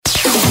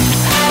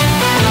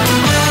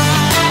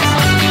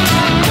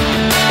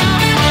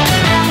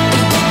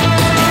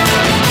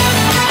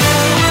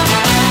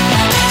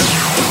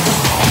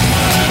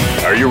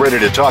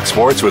ready to talk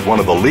sports with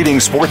one of the leading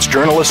sports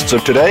journalists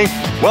of today?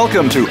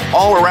 Welcome to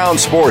All Around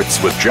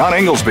Sports with John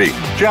Inglesby.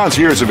 John's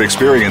years of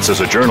experience as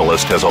a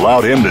journalist has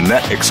allowed him to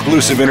net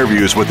exclusive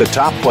interviews with the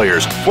top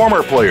players,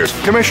 former players,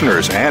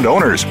 commissioners, and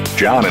owners.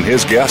 John and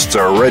his guests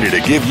are ready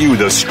to give you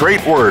the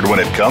straight word when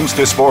it comes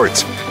to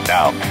sports.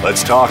 Now,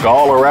 let's talk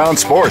all around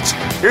sports.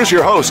 Here's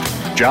your host,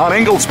 John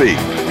Inglesby.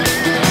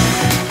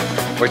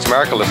 Voice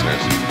America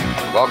listeners,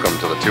 welcome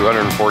to the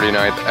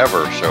 249th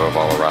ever show of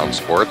All Around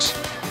Sports.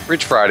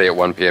 Each Friday at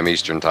 1 p.m.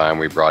 Eastern Time,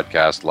 we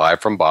broadcast live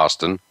from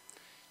Boston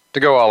to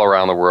go all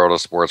around the world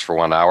of sports for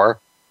 1 hour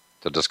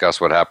to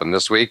discuss what happened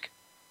this week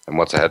and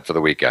what's ahead for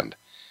the weekend.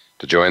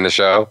 To join the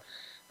show,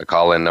 the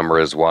call-in number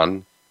is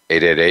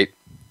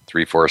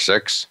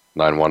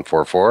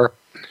 1-888-346-9144, or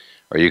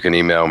you can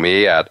email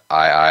me at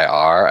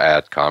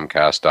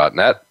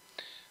iir@comcast.net,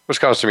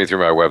 which comes to me through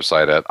my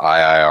website at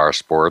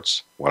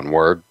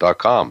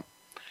iirsports.com.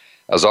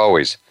 As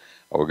always,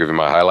 I will give you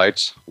my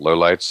highlights,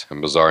 lowlights,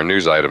 and bizarre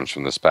news items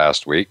from this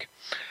past week.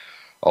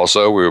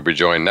 Also, we will be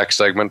joined next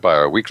segment by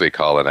our weekly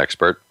call-in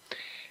expert,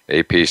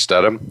 A.P.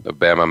 Stedham of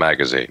Bama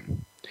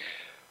Magazine.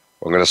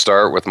 I'm going to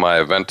start with my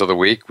event of the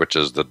week, which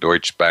is the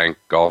Deutsche Bank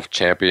Golf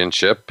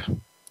Championship,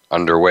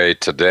 underway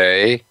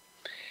today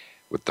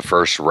with the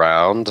first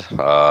round,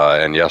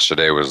 and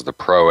yesterday was the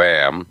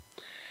Pro-Am,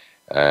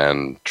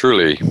 and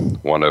truly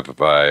one of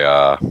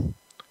my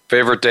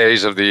favorite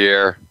days of the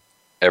year,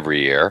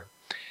 every year.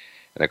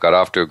 And it got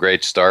off to a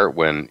great start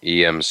when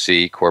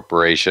EMC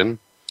Corporation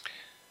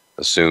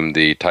assumed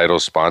the title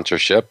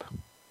sponsorship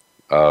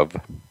of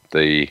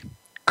the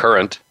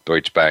current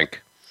Deutsche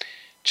Bank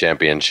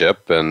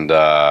Championship. And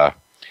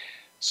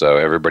so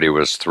everybody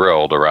was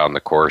thrilled around the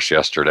course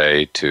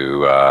yesterday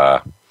to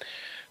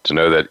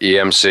know that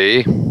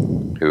EMC,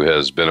 who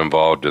has been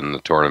involved in the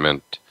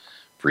tournament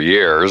for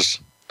years,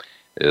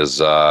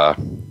 is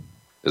on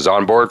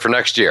board for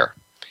next year.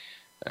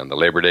 And the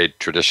Labor Day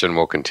tradition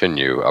will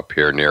continue up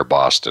here near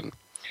Boston.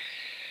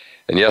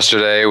 And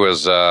yesterday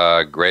was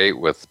great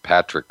with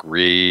Patrick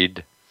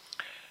Reed,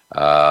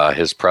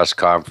 his press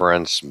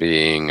conference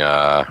being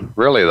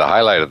really the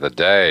highlight of the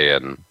day.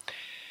 And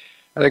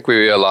I think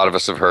a lot of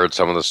us have heard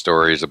some of the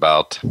stories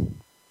about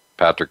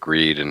Patrick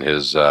Reed and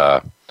his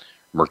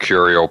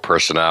mercurial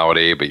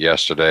personality, but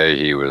yesterday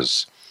he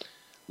was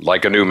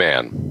like a new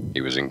man.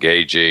 He was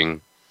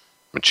engaging,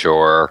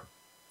 mature,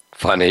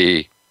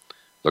 funny.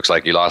 Looks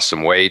like he lost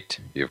some weight.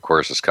 He, of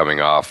course, is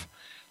coming off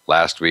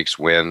last week's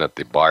win at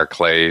the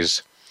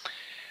Barclays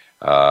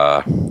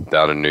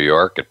down in New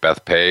York at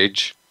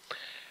Bethpage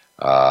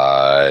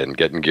and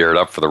getting geared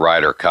up for the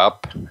Ryder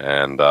Cup.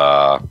 And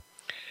I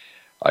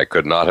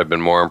could not have been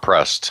more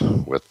impressed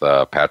with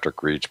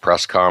Patrick Reed's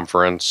press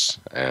conference.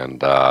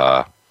 And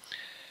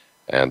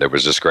it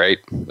was just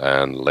great.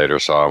 And later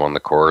saw him on the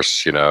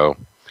course,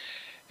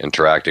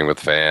 interacting with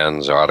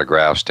fans,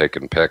 autographs,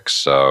 taking pics.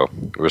 So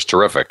it was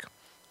terrific.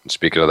 And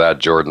speaking of that,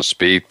 Jordan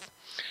Spieth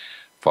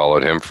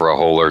followed him for a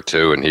hole or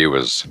two, and he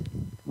was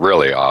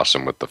really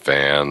awesome with the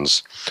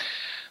fans,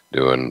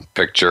 doing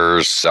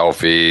pictures,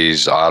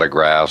 selfies,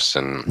 autographs,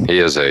 and he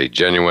is a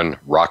genuine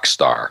rock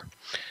star.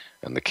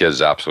 And the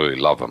kids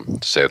absolutely love him,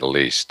 to say the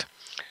least.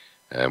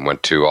 And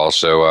went to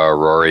also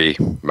Rory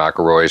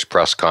McIlroy's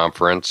press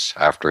conference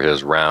after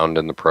his round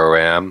in the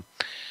Pro-Am,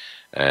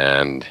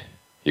 and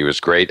he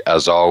was great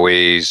as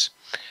always,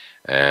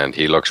 and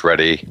he looks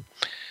ready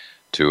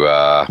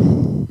to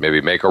maybe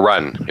make a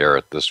run here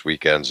at this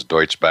weekend's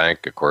Deutsche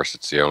Bank. Of course,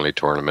 it's the only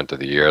tournament of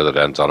the year that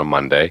ends on a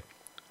Monday,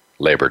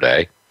 Labor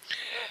Day.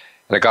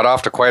 And it got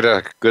off to quite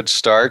a good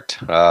start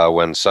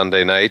when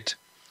Sunday night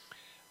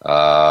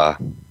they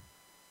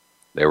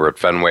were at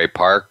Fenway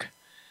Park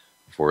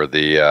for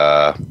the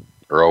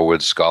Earl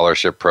Woods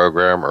Scholarship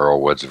Program.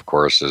 Earl Woods, of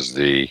course, is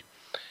the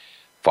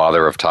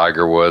father of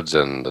Tiger Woods,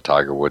 and the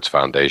Tiger Woods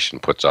Foundation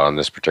puts on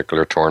this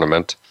particular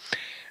tournament.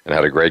 And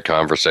had a great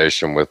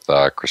conversation with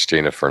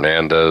Christina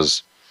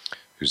Fernandez,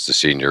 who's the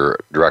senior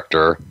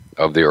director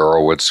of the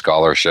Earl Woods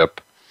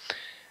Scholarship.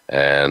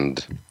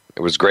 And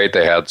it was great.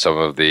 They had some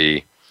of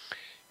the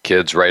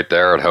kids right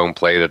there at home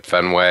plate at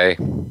Fenway,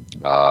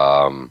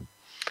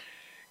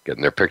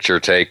 getting their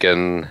picture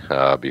taken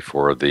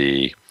before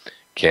the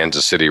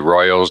Kansas City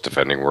Royals,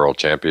 defending world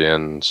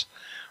champions,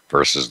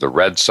 versus the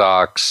Red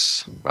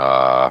Sox.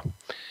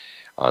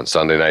 On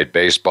Sunday Night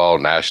Baseball,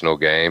 national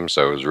game,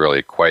 so it was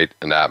really quite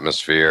an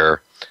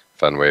atmosphere.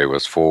 Fenway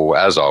was full,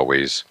 as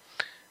always,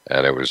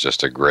 and it was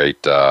just a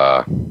great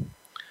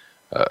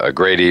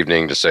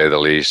evening, to say the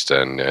least,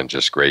 and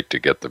just great to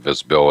get the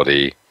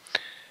visibility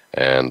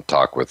and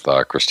talk with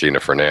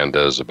Christina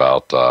Fernandez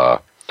about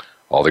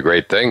all the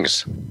great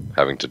things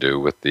having to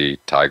do with the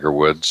Tiger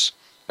Woods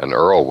and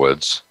Earl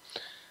Woods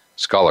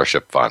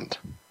Scholarship Fund.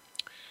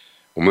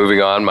 Well,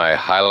 moving on, my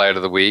highlight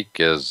of the week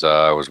is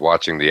I was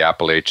watching the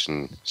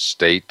Appalachian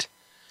State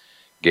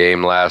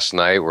game last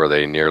night where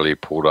they nearly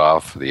pulled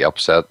off the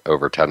upset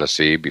over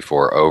Tennessee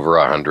before over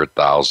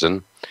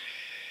 100,000.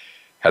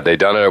 Had they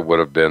done it, it would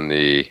have been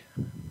the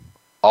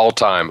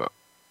all-time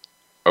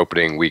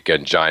opening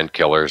weekend giant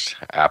killers,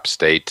 App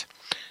State.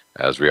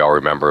 As we all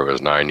remember, it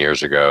was 9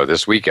 years ago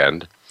this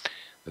weekend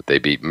that they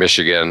beat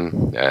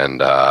Michigan,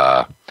 and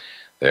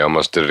they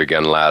almost did it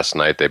again last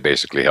night. They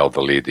basically held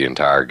the lead the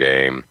entire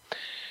game.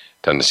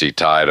 Tennessee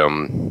tied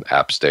them.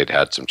 App State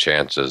had some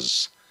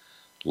chances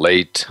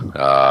late,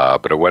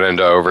 but it went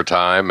into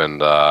overtime,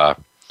 and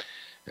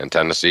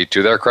Tennessee,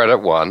 to their credit,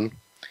 won.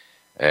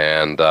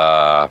 And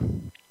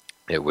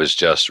it was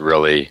just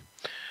really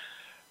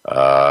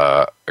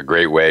a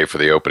great way for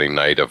the opening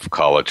night of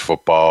college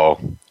football.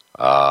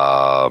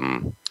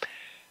 It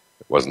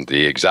wasn't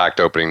the exact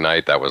opening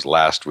night. That was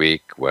last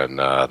week when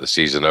the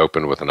season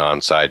opened with an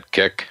onside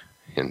kick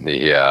in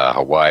the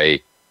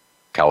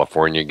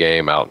Hawaii-California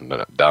game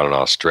down in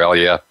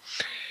Australia.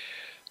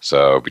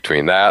 So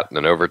between that and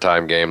an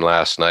overtime game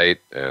last night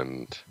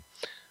and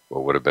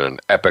what would have been an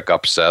epic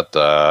upset,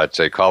 I'd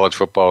say college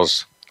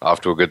football's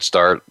off to a good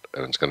start,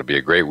 and it's going to be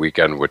a great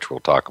weekend, which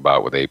we'll talk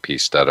about with AP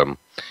Stedham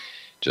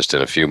just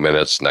in a few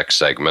minutes, next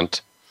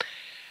segment.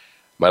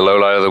 My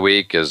lowlight of the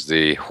week is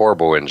the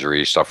horrible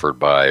injury suffered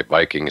by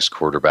Vikings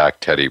quarterback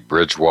Teddy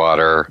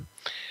Bridgewater.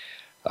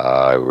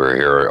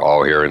 We're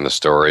all hearing the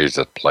stories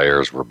that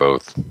players were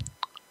both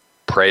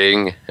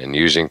praying and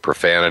using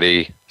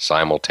profanity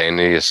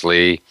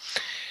simultaneously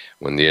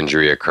when the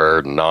injury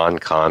occurred.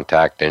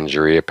 Non-contact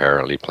injury,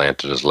 apparently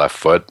planted his left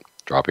foot,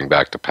 dropping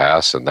back to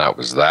pass, and that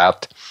was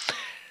that.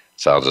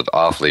 Sounded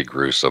awfully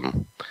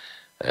gruesome.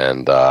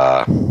 And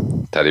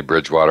Teddy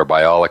Bridgewater,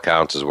 by all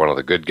accounts, is one of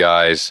the good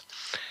guys.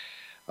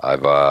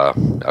 I've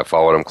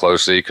followed him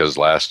closely because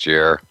last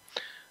year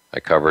I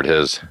covered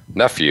his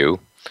nephew,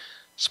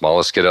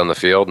 smallest kid on the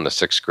field in the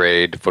 6th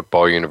grade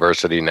football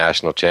university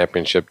national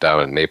championship down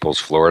in Naples,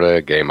 Florida,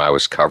 a game I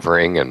was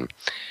covering, and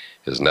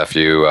his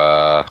nephew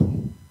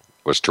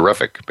was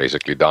terrific,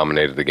 basically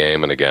dominated the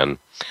game, and again,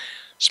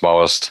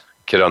 smallest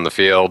kid on the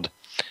field,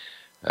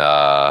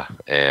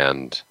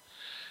 and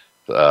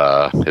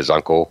his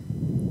uncle,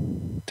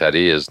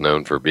 Teddy, is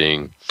known for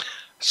being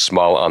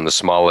small on the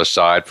smallest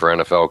side for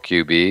NFL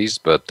QBs,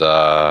 but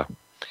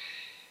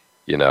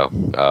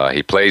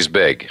he plays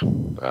big,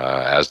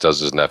 as does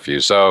his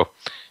nephew. So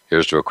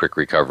here's to a quick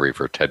recovery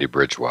for Teddy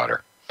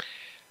Bridgewater.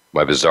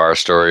 My bizarre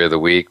story of the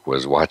week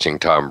was watching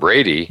Tom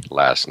Brady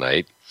last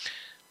night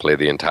play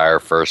the entire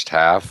first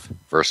half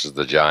versus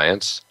the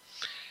Giants.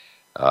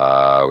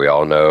 We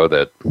all know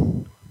that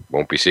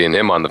won't be seeing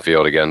him on the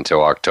field again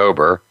until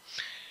October,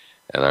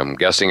 and I'm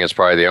guessing it's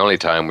probably the only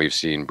time we've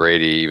seen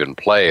Brady even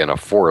play in a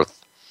 4th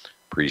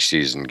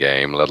preseason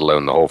game, let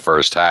alone the whole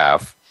first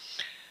half.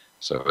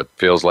 So it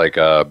feels like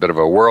a bit of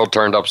a world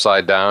turned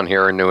upside down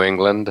here in New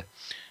England.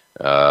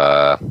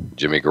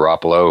 Jimmy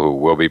Garoppolo, who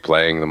will be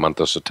playing the month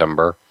of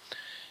September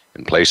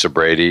in place of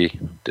Brady,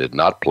 did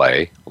not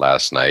play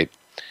last night.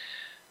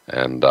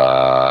 And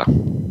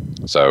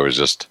so it was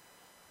just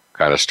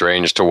kind of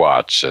strange to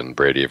watch. And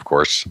Brady, of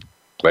course,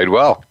 played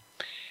well.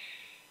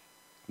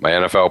 My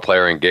NFL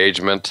player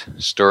engagement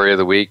story of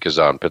the week is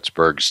on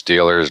Pittsburgh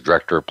Steelers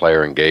Director of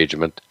Player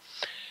Engagement,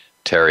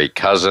 Terry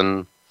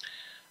Cousin,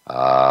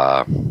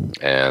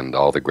 and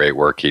all the great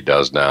work he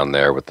does down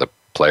there with the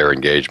player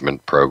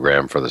engagement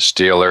program for the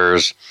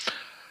Steelers.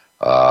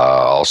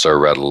 Also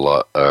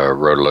wrote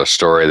a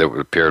story that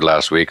appeared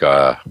last week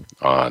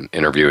on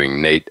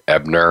interviewing Nate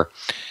Ebner,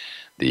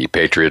 the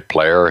Patriot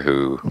player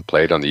who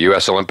played on the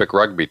U.S. Olympic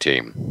rugby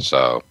team.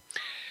 So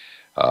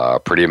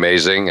pretty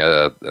amazing,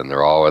 and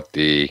they're all at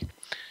the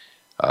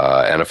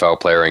NFL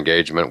Player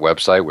Engagement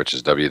website, which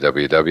is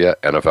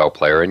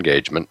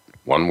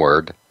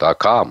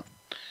www.nflplayerengagement.com.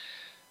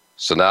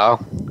 So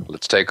now,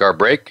 let's take our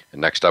break,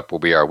 and next up will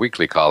be our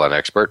weekly call-in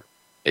expert,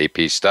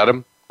 AP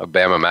Stedham of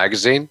Bama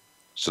Magazine,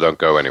 so don't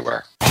go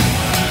anywhere.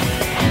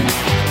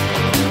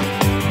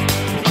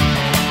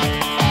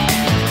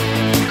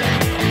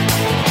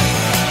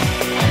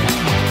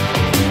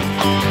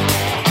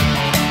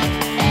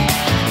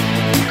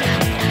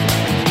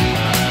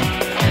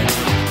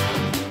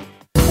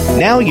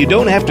 Now you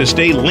don't have to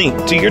stay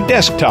linked to your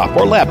desktop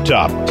or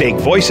laptop. Take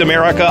Voice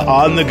America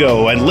on the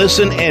go and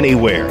listen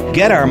anywhere.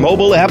 Get our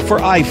mobile app for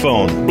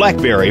iPhone,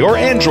 BlackBerry, or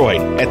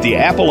Android at the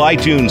Apple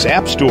iTunes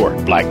App Store,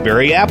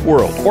 BlackBerry App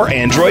World, or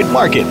Android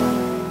Market.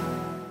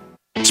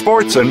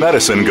 Sports and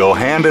medicine go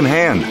hand in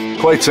hand.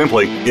 Quite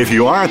simply, if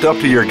you aren't up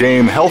to your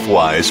game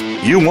health-wise,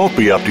 you won't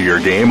be up to your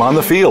game on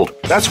the field.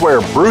 That's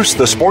where Bruce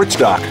the Sports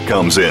Doc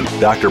comes in.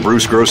 Dr.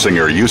 Bruce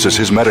Grossinger uses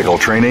his medical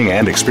training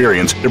and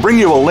experience to bring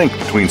you a link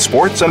between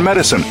sports and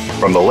medicine,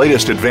 from the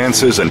latest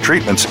advances and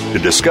treatments to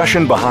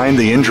discussion behind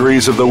the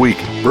injuries of the week.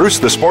 Bruce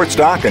the Sports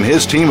Doc and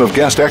his team of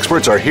guest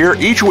experts are here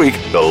each week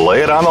to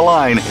lay it on the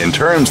line in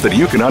terms that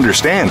you can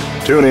understand.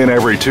 Tune in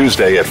every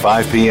Tuesday at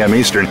 5 p.m.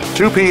 Eastern,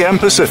 2 p.m.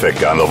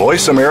 Pacific on the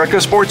Voice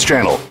America Sports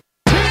Channel.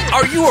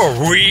 Are you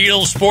a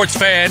real sports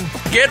fan?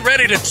 Get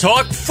ready to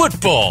talk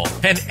football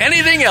and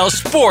anything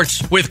else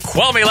sports with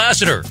Kwame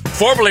Lassiter.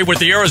 Formerly with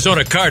the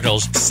Arizona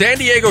Cardinals, San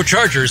Diego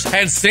Chargers,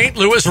 and St.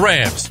 Louis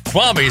Rams,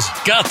 Kwame's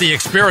got the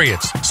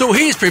experience. so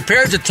he's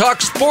prepared to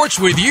talk sports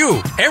with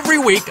you every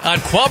week on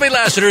Kwame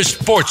Lassiter's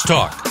Sports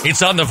Talk.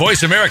 It's on the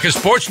Voice America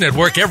Sports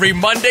Network every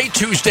Monday,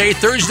 Tuesday,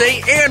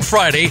 Thursday, and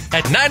Friday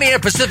at 9 a.m.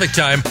 Pacific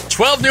Time,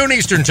 12 noon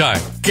Eastern Time.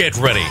 Get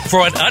ready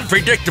for an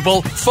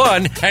unpredictable,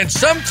 fun, and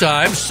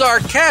sometimes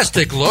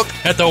sarcastic look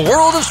at the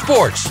world of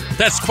sports.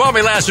 That's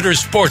Kwame Lassiter's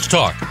Sports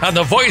Talk on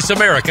the Voice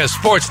America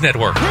Sports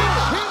Network.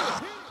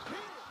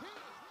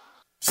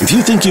 If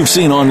you think you've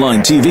seen online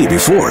TV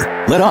before,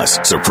 let us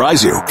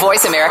surprise you.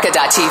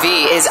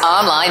 VoiceAmerica.tv is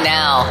online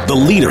now. The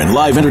leader in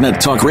live internet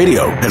talk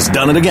radio has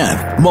done it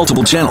again.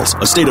 Multiple channels,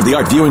 a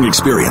state-of-the-art viewing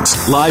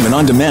experience, live and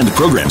on-demand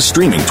programs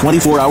streaming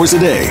 24 hours a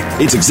day.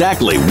 It's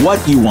exactly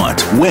what you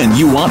want, when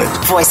you want it.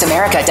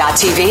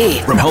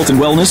 VoiceAmerica.tv. From health and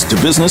wellness to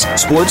business,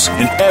 sports,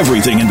 and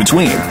everything in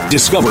between.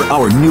 Discover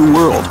our new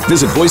world.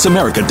 Visit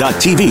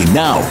VoiceAmerica.tv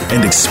now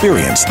and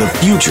experience the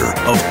future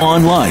of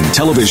online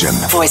television.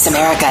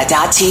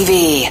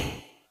 VoiceAmerica.tv.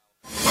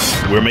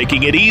 We're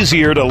making it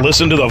easier to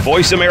listen to the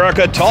Voice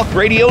America Talk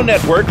Radio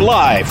Network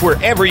live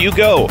wherever you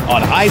go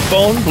on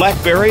iPhone,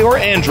 BlackBerry, or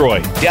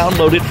Android.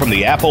 Download it from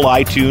the Apple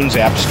iTunes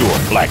App Store,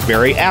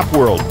 BlackBerry App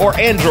World, or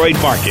Android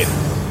Market.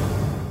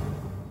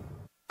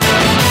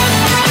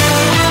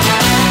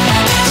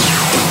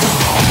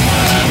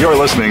 You're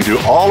listening to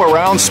All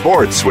Around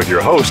Sports with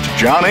your host,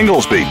 John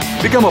Inglesby.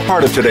 Become a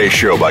part of today's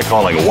show by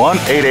calling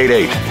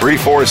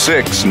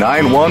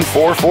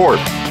 1-888-346-9144.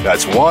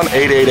 That's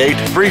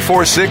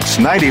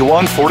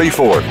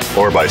 1-888-346-9144.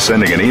 Or by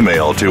sending an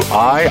email to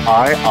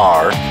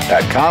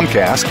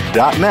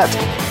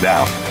iir@comcast.net.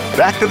 Now,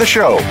 back to the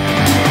show.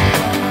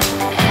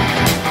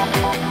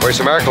 Voice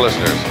America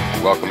listeners,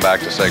 welcome back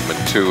to segment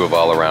 2 of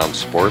All Around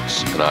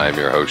Sports, and I am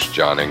your host,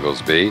 John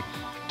Inglesby.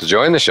 To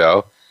join the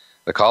show,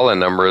 the call-in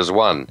number is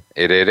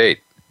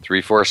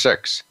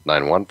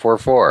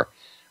 1-888-346-9144, or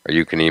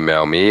you can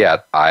email me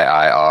at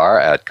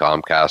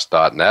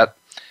iir@comcast.net.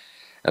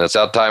 And it's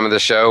that time of the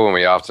show when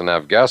we often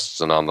have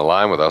guests, and on the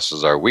line with us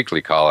is our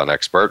weekly call-in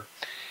expert,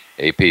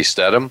 AP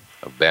Stedham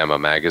of Bama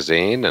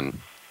Magazine. And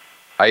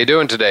how you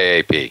doing today,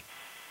 AP?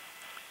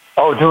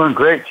 Oh, doing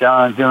great,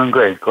 John. Doing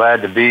great.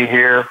 Glad to be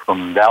here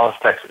from Dallas,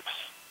 Texas.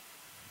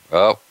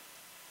 Well,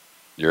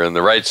 you're in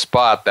the right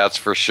spot, that's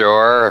for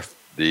sure.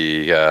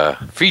 The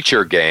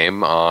feature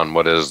game on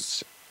what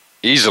is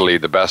easily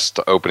the best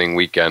opening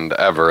weekend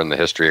ever in the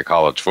history of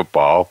college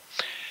football.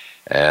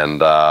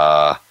 And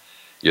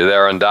you're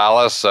there in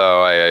Dallas,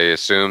 so I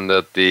assume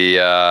that the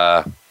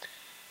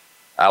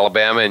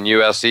Alabama and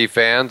USC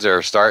fans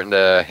are starting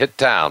to hit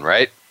town,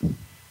 right?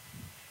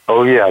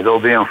 Oh, yeah. They'll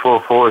be in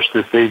full force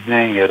this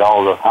evening at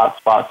all the hot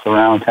spots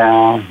around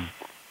town.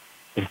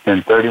 It's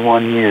been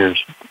 31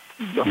 years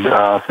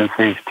since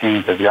these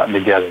teams have gotten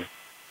together.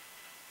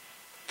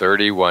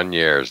 31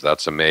 years.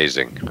 That's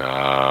amazing.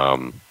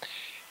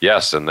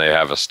 Yes, and they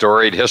have a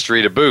storied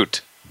history to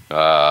boot.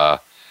 The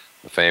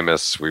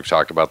famous, we've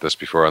talked about this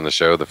before on the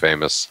show, the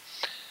famous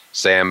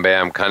Sam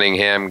Bam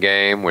Cunningham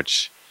game,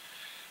 which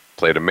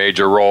played a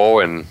major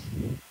role in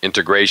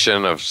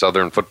integration of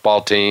Southern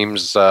football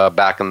teams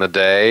back in the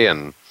day.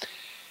 And,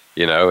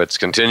 you know, it's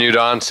continued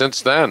on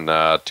since then,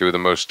 two of the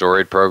most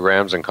storied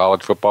programs in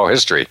college football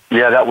history.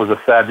 Yeah, that was a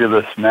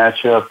fabulous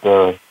matchup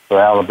for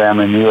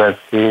Alabama and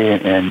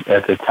USC, and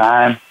at the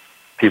time,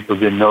 people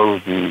didn't know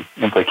the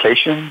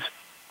implications,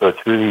 but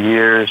through the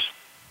years,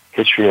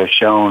 history has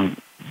shown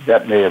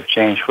that may have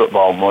changed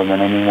football more than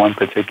any one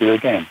particular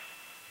game.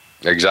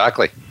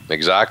 Exactly.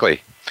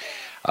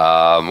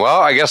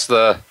 Well, I guess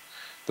the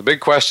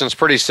big question is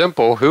pretty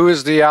simple. Who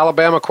is the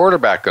Alabama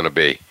quarterback going to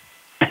be?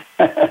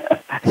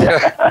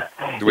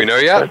 Do we know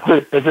yet?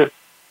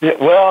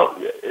 Well,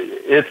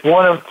 it's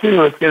one of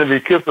two. It's going to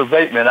be Cooper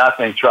Bateman, I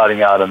think,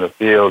 trotting out on the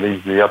field.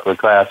 He's the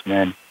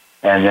upperclassman.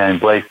 And then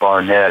Blake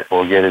Barnett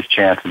will get his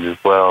chances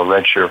as well,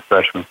 redshirt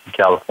freshman from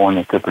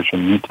California, Cooper's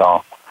from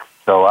Utah.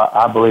 So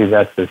I believe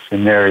that's the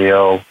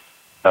scenario.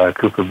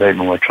 Cooper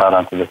Bateman will trot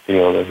onto the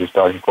field as the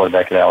starting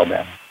quarterback at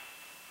Alabama.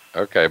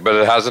 Okay, but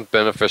it hasn't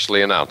been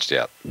officially announced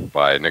yet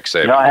by Nick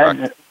Saban, I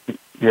hadn't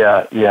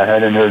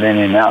heard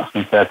any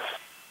announcements. That's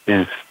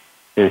his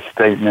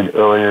statement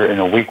earlier in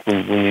the week.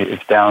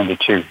 It's down to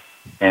 2.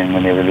 And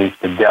when they released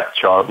the depth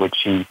chart,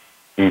 which he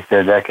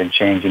said that can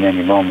change in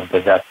any moment,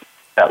 but that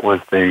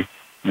was the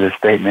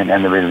statement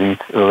and the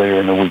release earlier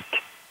in the week.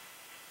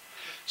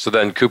 So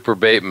then Cooper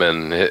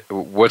Bateman,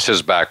 what's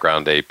his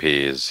background, AP?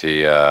 Is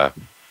he has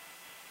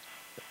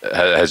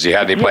he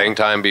had any playing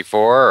time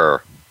before?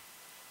 Or?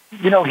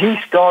 You know, he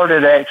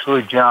started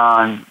actually,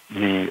 John,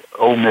 the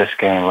Ole Miss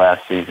game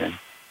last season.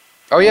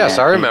 Oh, yes,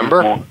 I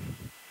remember.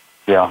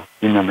 Yeah,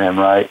 you remember him,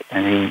 right?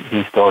 And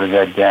he started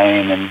that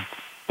game, and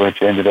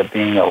which ended up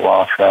being a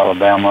loss for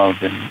Alabama,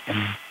 and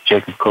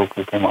Jacob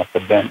Coker came off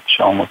the bench,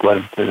 almost led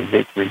him to the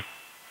victory.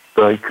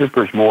 But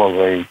Cooper's more of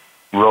a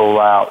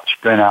roll-out,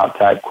 sprint-out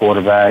type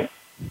quarterback.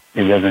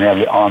 He doesn't have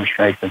the arm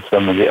strength than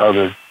some of the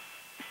other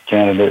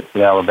candidates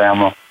at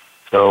Alabama.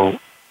 So,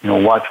 you know,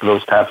 watch for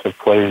those types of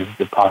plays.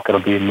 The pocket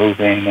will be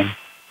moving, and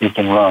he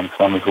can run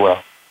some as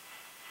well.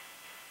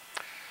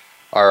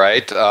 All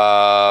right.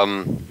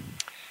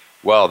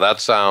 Well, that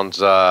sounds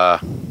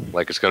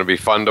like it's going to be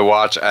fun to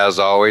watch, as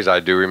always. I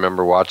do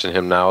remember watching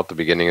him now at the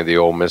beginning of the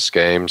Ole Miss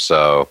game.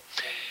 So,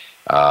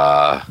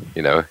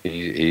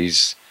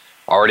 he's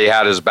already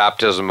had his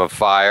baptism of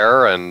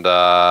fire, and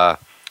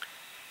lots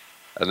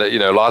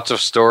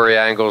of story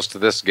angles to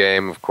this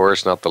game, of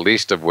course, not the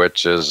least of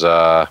which is,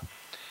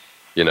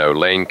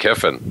 Lane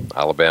Kiffin,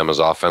 Alabama's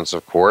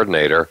offensive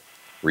coordinator,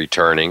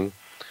 returning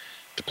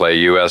to play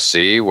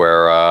USC,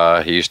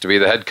 where he used to be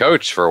the head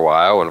coach for a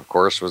while, and of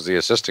course was the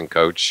assistant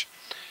coach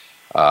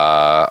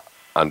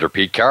under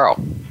Pete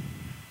Carroll.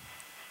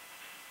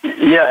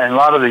 Yeah, and a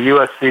lot of the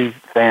USC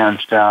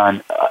fans,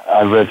 John,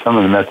 I read some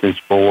of the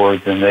message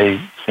boards, and they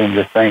seem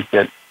to think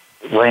that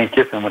Lane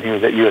Kiffin, when he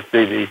was at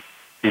USC,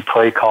 the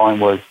play calling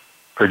was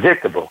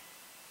predictable.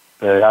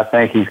 But I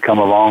think he's come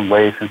a long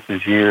way since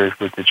his years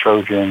with the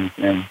Trojans,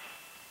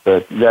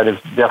 but that is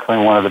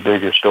definitely one of the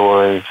bigger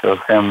stories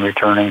of him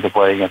returning to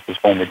play against his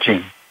former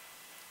team.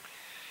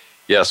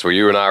 Yes, well,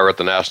 you and I were at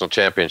the national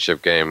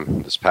championship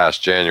game this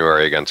past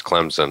January against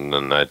Clemson,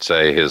 and I'd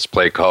say his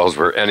play calls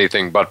were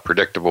anything but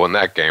predictable in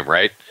that game,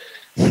 right?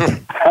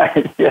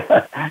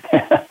 Yeah.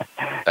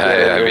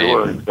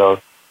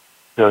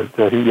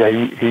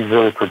 He's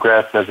really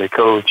progressed as a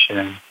coach,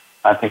 and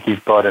I think he's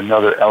brought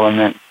another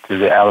element to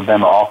the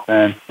Alabama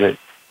offense that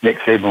Nick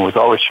Saban was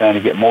always trying to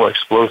get more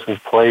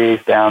explosive plays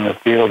down the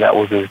field. That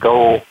was his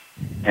goal,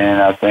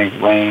 and I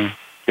think Lane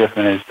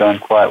Kiffin has done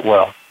quite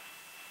well.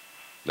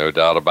 No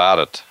doubt about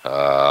it.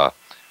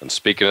 And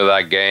speaking of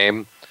that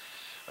game,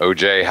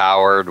 O.J.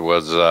 Howard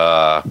was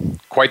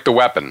quite the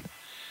weapon,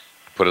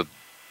 to put it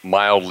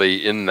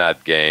mildly, in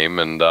that game,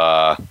 and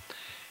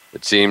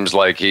it seems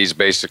like he's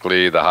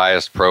basically the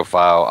highest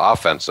profile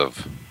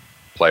offensive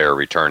player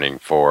returning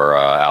for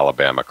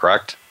Alabama,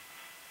 correct?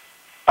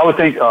 I would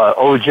think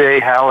O.J.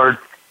 Howard,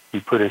 he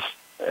put his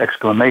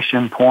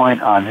exclamation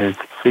point on his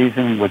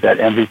season with that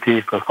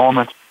MVP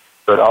performance,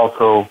 but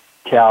also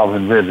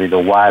Calvin Ridley, the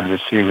wide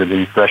receiver,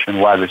 the freshman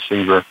wide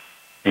receiver.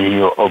 He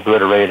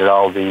obliterated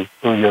all the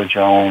Julio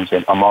Jones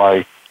and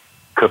Amari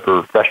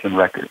Cooper freshman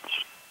records.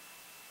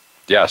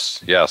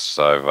 Yes.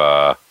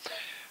 I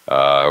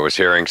was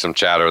hearing some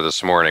chatter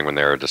this morning when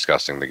they were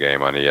discussing the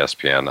game on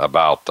ESPN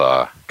about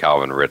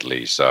Calvin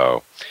Ridley.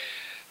 So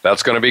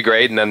that's going to be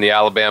great. And then the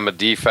Alabama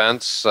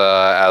defense,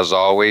 as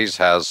always,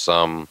 has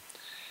some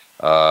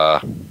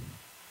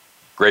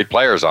great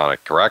players on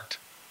it, correct?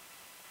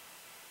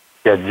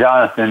 Yeah,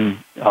 Jonathan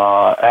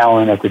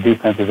Allen at the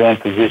defensive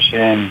end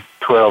position,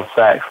 12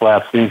 sacks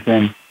last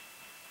season.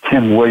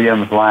 Tim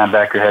Williams,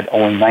 linebacker, had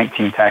only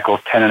 19 tackles,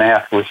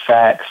 10.5 were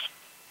sacks.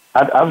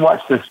 I've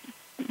watched this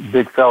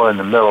big fella in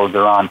the middle,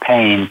 Deron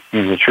Payne. He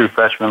was a true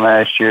freshman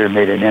last year,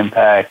 made an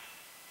impact.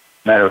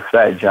 Matter of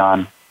fact,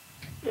 John,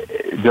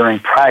 during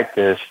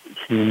practice,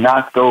 he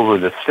knocked over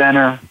the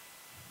center,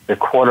 the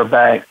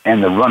quarterback,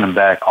 and the running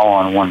back all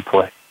on one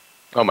play.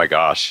 Oh, my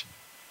gosh.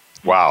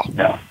 Wow.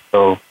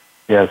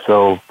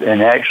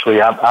 And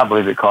actually, I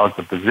believe it caused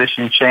a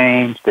position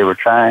change. They were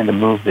trying to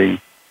move the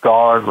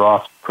guard,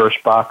 Ross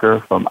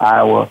Perschbacher from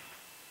Iowa,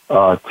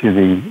 to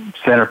the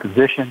center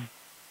position,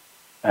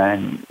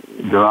 and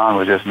Deron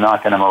was just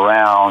knocking him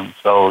around,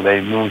 so they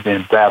moved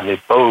in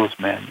Bradley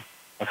Bozeman,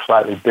 a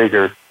slightly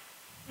bigger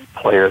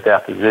player at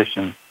that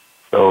position.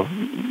 So,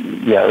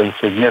 yeah, it was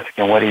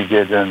significant what he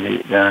did during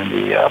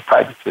the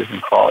practices in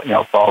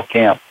fall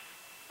camp.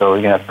 So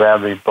you're going to have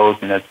Bradley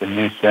Bozeman, that's the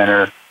new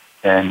center,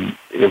 and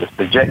it was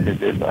projected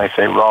that, like I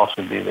say, Ross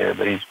would be there,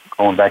 but he's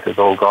going back to his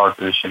old guard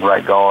position,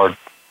 right guard.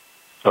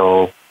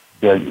 So,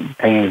 yeah,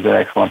 Payne is an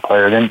excellent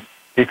player. Then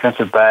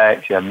defensive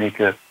backs, you have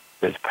Mika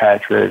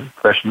Fitzpatrick,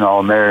 freshman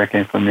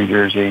All-American from New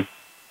Jersey,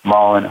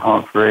 Marlon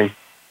Humphrey.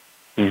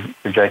 He's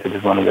projected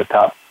as one of the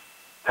top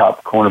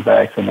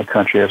cornerbacks in the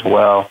country as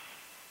well.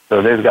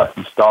 So they've got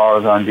some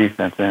stars on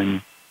defense.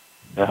 And,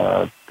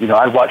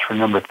 I'd watch for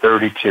number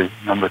 32.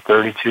 Number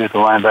 32 at the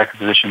linebacker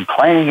position,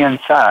 playing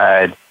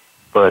inside,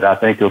 but I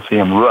think you'll see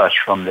him rush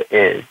from the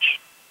edge.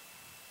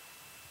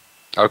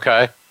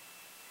 Okay.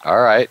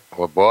 All right.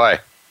 Well, boy.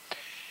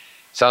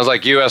 Sounds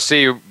like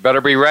USC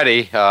better be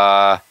ready.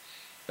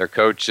 Their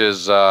coach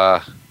is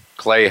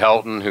Clay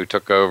Helton, who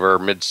took over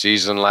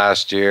mid-season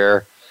last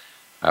year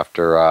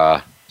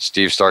after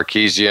Steve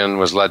Sarkisian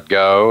was let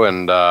go.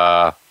 And,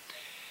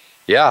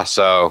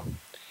 so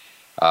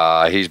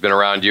he's been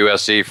around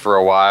USC for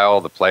a while.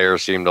 The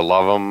players seem to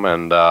love him.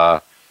 And, I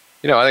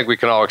think we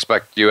can all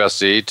expect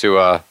USC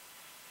to,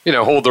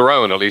 hold their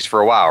own, at least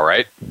for a while,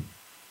 right?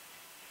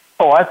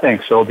 Oh, I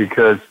think so,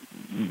 because,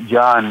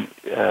 John,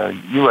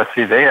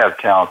 USC, they have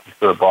talented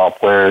football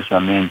players. I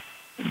mean,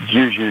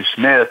 Juju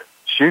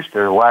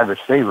Smith-Schuster, wide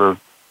receiver,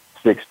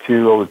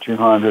 6'2", over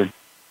 200,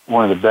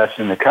 one of the best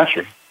in the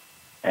country.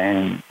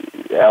 And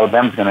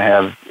Alabama's going to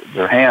have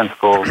their hands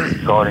full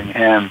guarding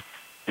him.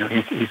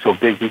 He's so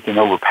big he can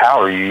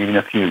overpower you. Even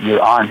if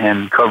you're on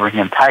him, covering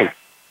him tight,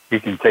 he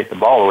can take the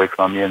ball away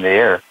from you in the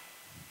air.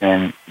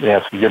 And they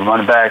have some good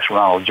running backs.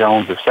 Ronald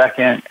Jones II,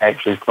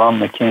 actually from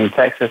McKinney,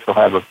 Texas. They'll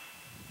have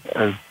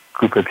a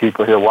group of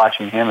people here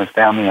watching him, his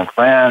family and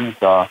friends.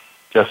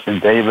 Justin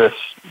Davis.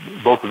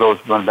 Both of those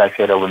running backs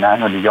had over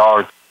 900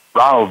 yards.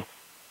 Ronald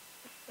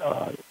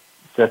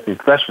set the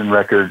freshman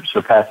record,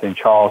 surpassing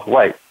Charles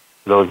White.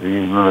 For those of you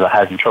who remember the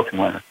Heisman Trophy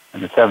winner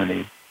in the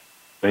 70s.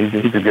 So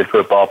he's a good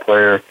football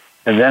player.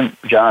 And then,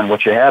 John,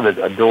 what you have is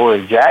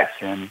Adoree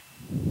Jackson,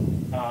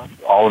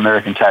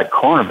 All-American type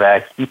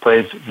cornerback. He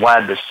plays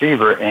wide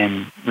receiver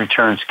and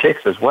returns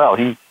kicks as well.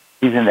 He's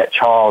in that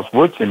Charles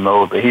Woodson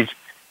mode, but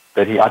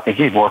I think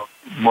he's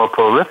more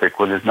prolific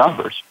with his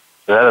numbers.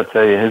 So that'll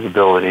tell you his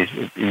abilities.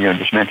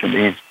 Just mentioned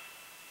he's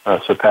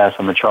surpassed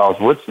some of Charles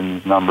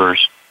Woodson's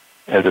numbers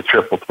as a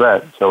triple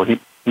threat. So he's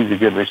a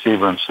good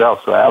receiver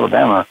himself. So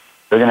Alabama,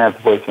 they're going to have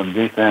to play some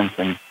defense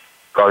and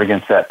guard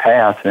against that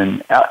pass.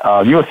 And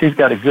USC's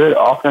got a good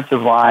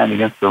offensive line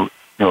against with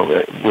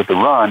the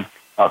run.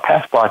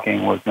 Pass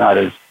blocking was not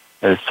as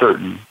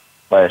certain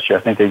last year.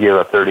 I think they gave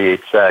up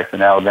 38 sacks,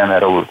 and Alabama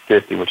had over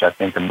 50, which I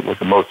think was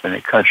the most in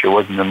the country. It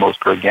wasn't the most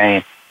per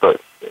game, but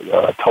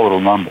total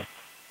number.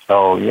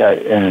 So, yeah,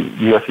 and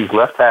USC's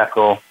left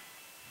tackle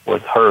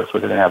was hurt, so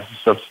they're going to have to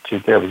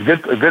substitute there. It was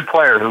a good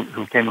player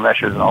who came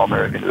last year as an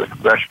All-American, as a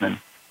freshman,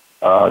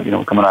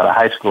 coming out of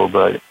high school,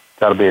 but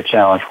that'll be a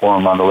challenge for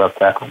him on the left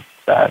tackle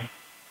side.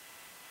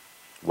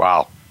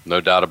 Wow,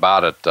 no doubt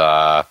about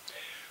it.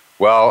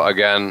 Well,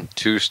 again,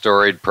 two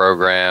storied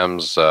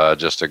programs,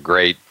 just a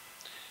great,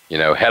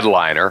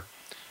 headliner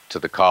to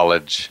the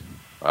college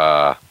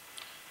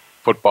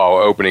football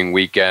opening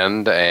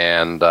weekend.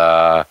 And,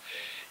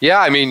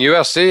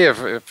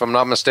 USC, if I'm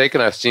not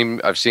mistaken, I've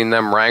seen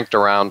them ranked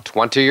around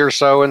 20 or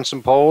so in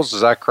some polls.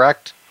 Is that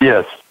correct?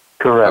 Yes,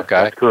 correct.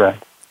 Okay. That's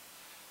correct.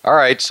 All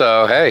right,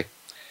 so, hey,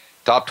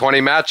 top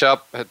 20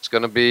 matchup. It's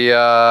going to be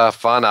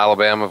fun.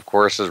 Alabama, of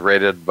course, is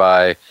rated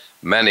by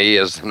many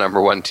as the number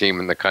one team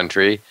in the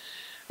country.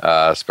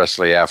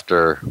 Especially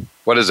after,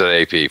 what is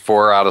it, AP?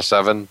 4 out of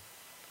 7?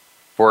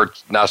 4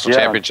 national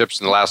championships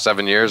in the last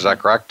 7 years, is that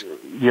correct?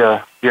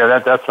 Yeah,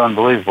 that's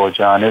unbelievable,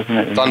 John, isn't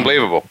it? It's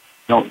unbelievable.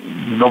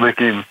 Nobody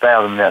can even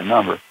fathom that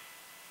number.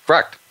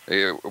 Correct.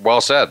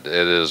 Well said.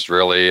 It is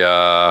really,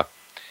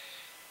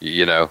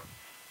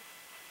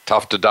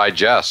 tough to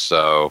digest.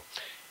 So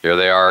here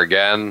they are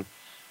again,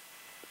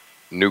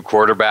 new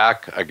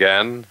quarterback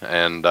again,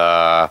 and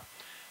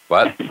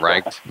but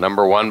ranked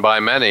number one by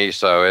many,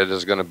 so it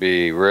is going to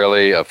be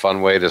really a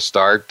fun way to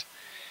start.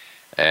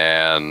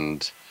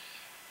 And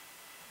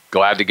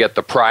glad to get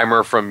the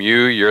primer from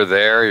you. You're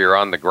there. You're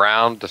on the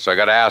ground. So I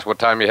got to ask, what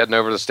time are you heading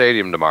over to the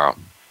stadium tomorrow?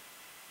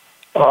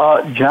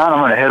 John, I'm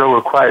going to head over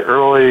quite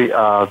early.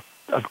 I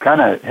kind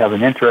of have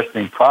an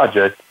interesting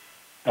project.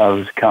 I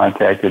was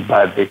contacted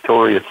by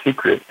Victoria's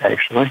Secret,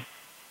 actually,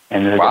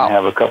 and they're going to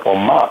have a couple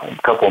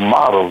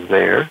models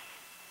there.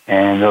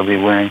 And they'll be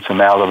wearing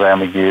some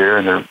Alabama gear,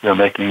 and they're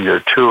making their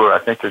tour. I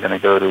think they're going to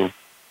go to,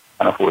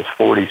 I don't know if it was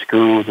 40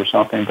 schools or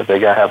something, but they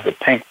got to have the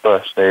pink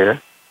bus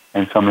there,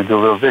 and someone do a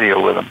little video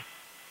with them.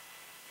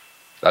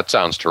 That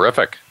sounds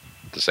terrific,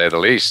 to say the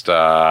least.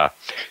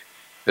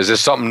 Is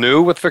this something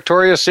new with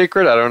Victoria's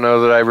Secret? I don't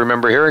know that I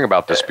remember hearing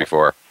about this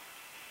before.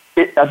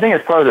 I think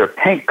it's part of their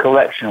pink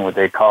collection, what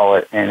they call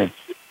it, and it's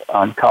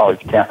on college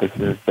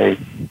campuses.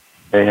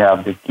 They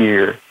have the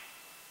gear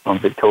from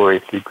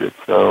Victoria's Secret,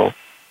 so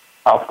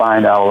I'll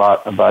find out a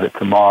lot about it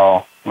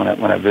tomorrow when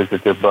I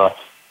visit their bus.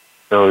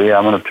 So yeah,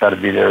 I'm going to try to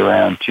be there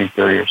around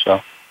 2:30 or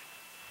so.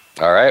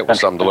 All right, well,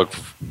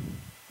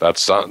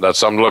 that's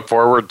something to look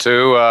forward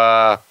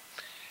to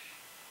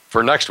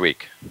for next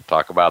week.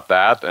 Talk about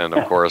that, and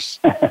of course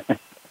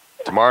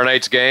tomorrow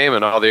night's game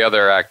and all the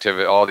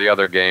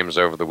other games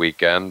over the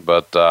weekend.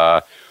 But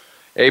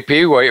AP,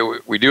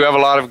 we do have a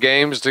lot of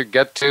games to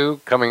get to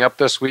coming up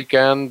this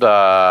weekend.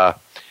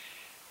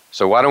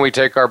 So why don't we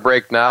take our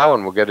break now,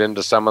 and we'll get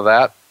into some of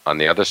that on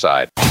the other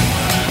side.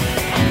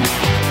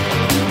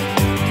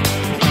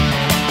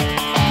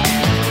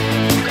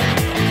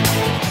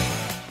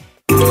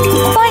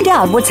 Find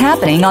out what's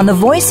happening on the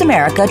Voice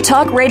America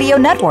Talk Radio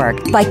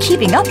Network by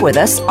keeping up with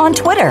us on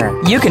Twitter.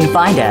 You can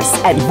find us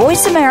at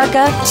Voice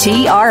America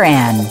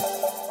TRN.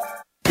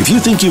 If you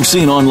think you've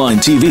seen online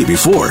TV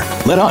before,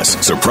 let us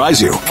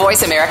surprise you.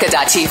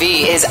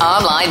 VoiceAmerica.tv is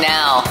online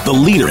now. The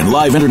leader in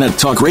live internet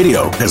talk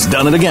radio has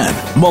done it again.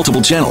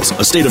 Multiple channels,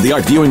 a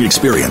state-of-the-art viewing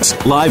experience,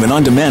 live and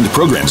on-demand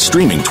programs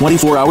streaming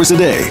 24 hours a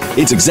day.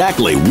 It's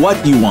exactly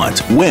what you want,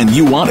 when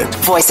you want it.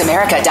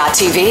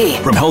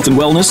 VoiceAmerica.tv. From health and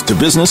wellness to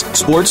business,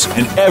 sports,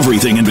 and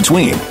everything in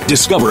between.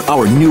 Discover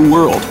our new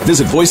world.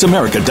 Visit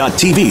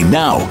VoiceAmerica.tv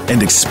now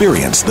and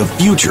experience the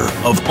future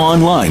of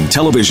online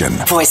television.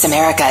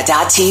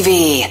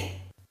 VoiceAmerica.tv.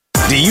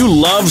 Do you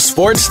love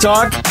sports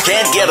talk?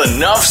 Can't get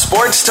enough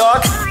sports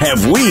talk?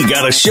 Have we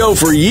got a show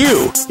for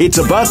you? It's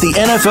about the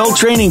NFL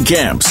training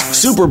camps,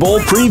 Super Bowl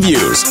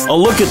previews, a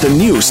look at the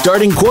new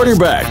starting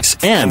quarterbacks,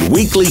 and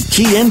weekly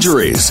key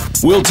injuries.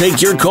 We'll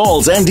take your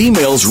calls and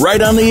emails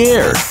right on the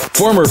air.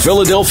 Former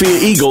Philadelphia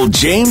Eagle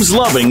James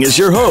Loving is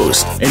your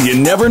host, and you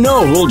never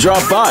know who'll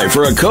drop by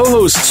for a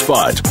co-host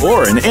spot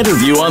or an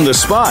interview on the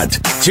spot.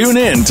 Tune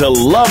in to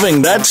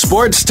Loving That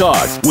Sports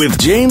Talk with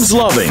James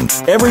Loving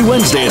every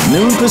Wednesday at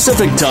noon Pacific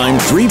Pacific Time,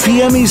 3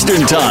 p.m.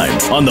 Eastern Time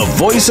on the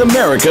Voice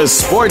America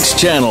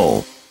Sports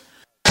Channel.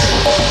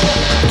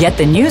 Get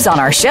the news on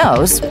our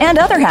shows and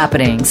other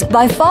happenings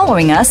by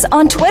following us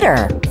on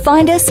Twitter.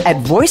 Find us at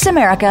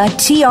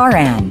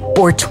VoiceAmericaTRN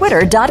or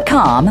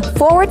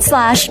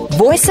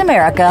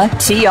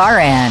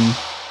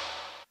twitter.com/VoiceAmericaTRN.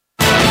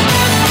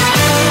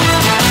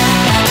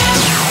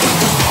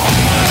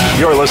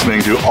 You're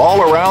listening to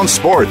All Around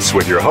Sports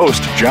with your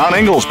host, John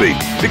Inglesby.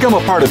 Become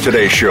a part of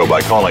today's show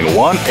by calling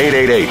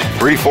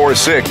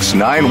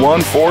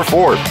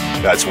 1-888-346-9144.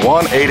 That's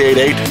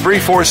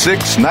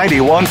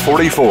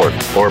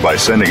 1-888-346-9144. Or by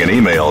sending an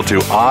email to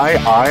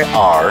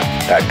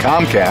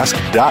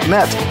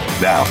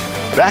iir@comcast.net. Now,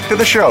 back to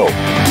the show.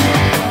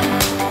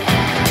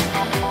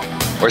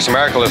 Voice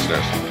America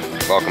listeners,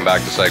 welcome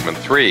back to segment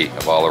 3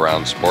 of All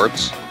Around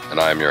Sports. And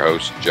I'm your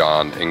host,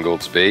 John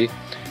Inglesby.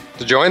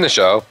 To join the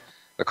show,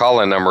 the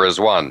call-in number is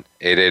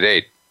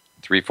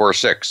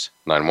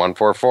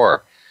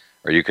 1-888-346-9144,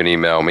 or you can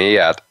email me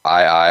at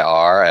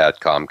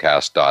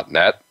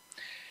iir@comcast.net.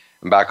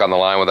 And back on the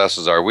line with us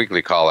is our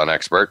weekly call-in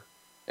expert,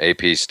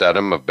 AP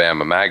Stedham of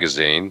Bama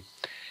Magazine.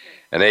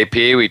 And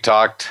AP, we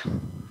talked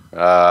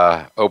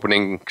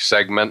opening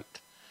segment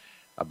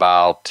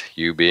about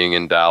you being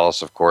in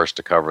Dallas, of course,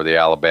 to cover the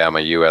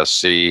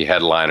Alabama-USC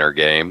headliner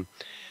game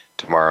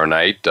tomorrow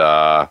night.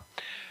 But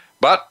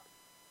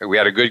we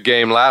had a good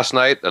game last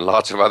night and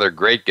lots of other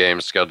great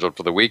games scheduled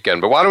for the weekend.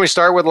 But why don't we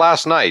start with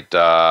last night?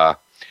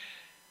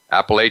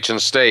 Appalachian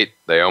State,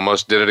 they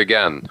almost did it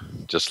again,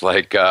 just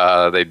like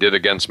they did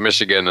against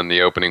Michigan in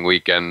the opening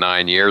weekend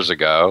 9 years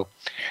ago.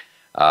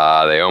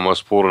 They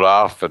almost pulled it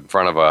off in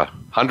front of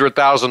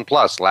 100,000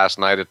 plus last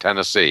night at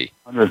Tennessee.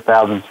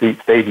 100,000-seat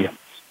stadiums,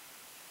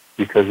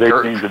 because they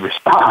seem to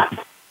respond.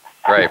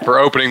 Right, for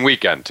opening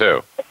weekend,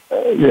 too.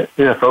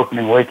 Yeah, for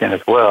opening weekend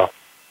as well.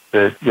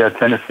 But, yeah,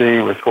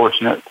 Tennessee was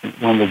fortunate to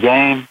win the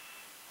game.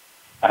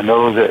 I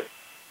know that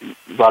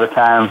a lot of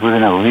times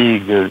within a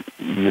league, you're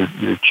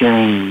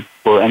cheering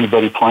for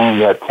anybody playing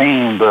that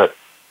team, but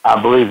I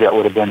believe that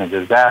would have been a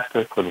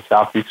disaster for the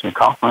Southeastern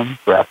Conference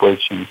for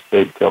Appalachian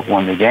State to have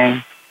won the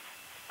game.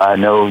 I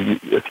know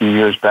a few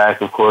years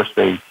back, of course,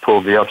 they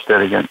pulled the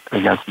upset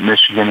against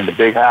Michigan in the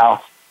Big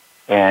House,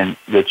 and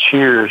the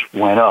cheers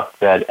went up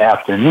that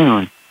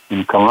afternoon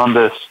in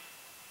Columbus,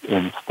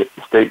 in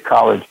State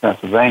College,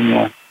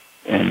 Pennsylvania,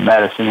 in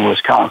Madison,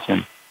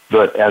 Wisconsin.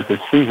 But as the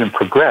season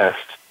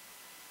progressed,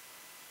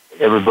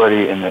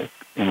 everybody in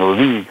the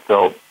league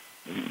felt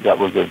that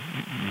was a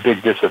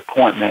big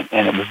disappointment,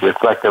 and it was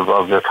reflective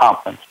of their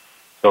conference.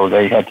 So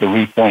they had to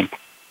rethink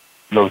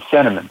those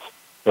sentiments.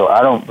 So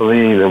I don't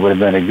believe it would have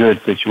been a good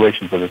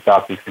situation for the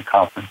Southeastern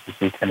Conference to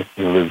see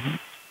Tennessee lose.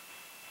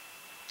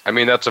 I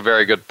mean, that's a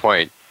very good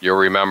point. You'll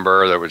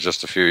remember there was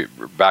just a few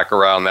back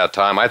around that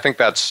time. I think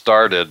that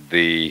started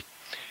the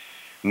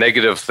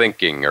negative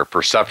thinking or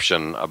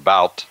perception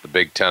about the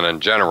Big Ten in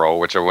general,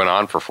 which went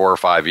on for 4 or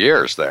 5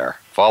 years there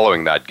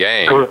following that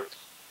game. Sure.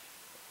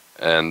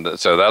 And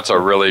so that's a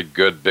really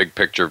good big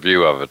picture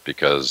view of it,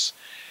 because,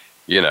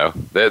 you know,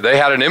 they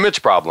had an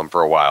image problem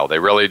for a while. They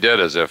really did,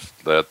 as if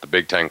the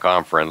Big Ten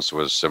Conference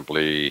was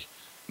simply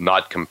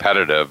not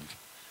competitive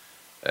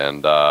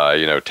and,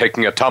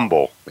 taking a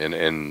tumble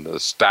in the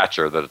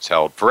stature that it's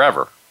held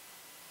forever.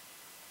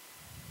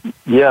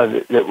 Yeah,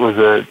 it was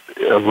a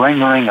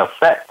lingering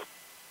effect.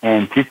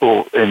 And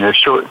people, in their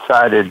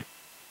short-sighted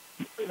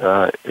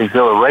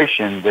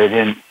exhilaration, they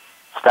didn't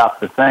stop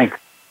to think,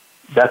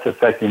 that's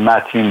affecting my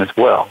team as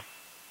well.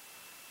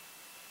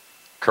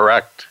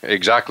 Correct.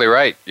 Exactly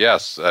right.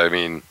 Yes. I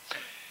mean,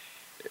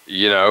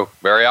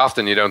 very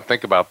often you don't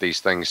think about these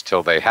things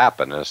till they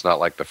happen. And it's not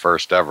like the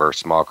first ever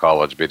small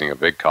college beating a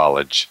big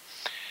college,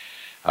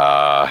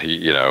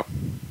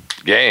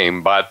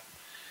 game, but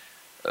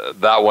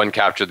that one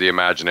captured the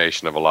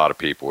imagination of a lot of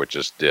people. It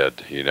just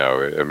did.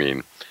 I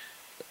mean,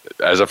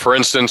 for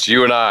instance,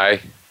 you and I,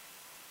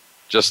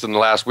 just in the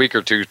last week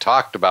or two,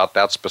 talked about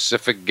that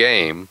specific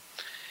game,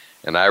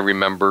 and I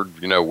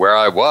remembered, where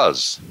I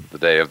was the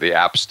day of the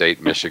App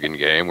State-Michigan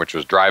game, which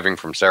was driving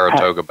from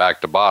Saratoga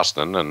back to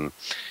Boston and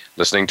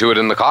listening to it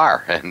in the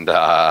car. And,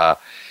 I'm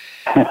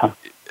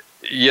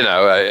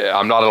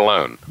not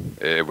alone.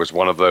 It was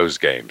one of those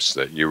games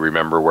that you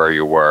remember where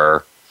you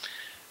were,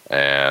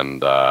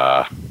 and,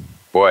 I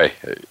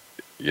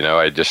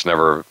just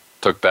never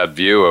took that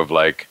view of,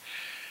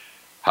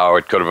 how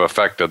it could have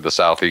affected the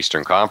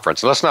Southeastern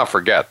Conference. And let's not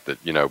forget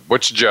that,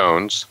 Butch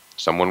Jones,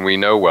 someone we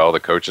know well, the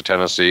coach of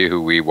Tennessee,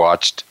 who we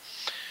watched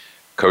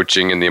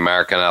coaching in the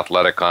American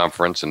Athletic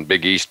Conference and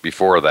Big East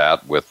before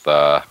that with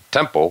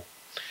Temple,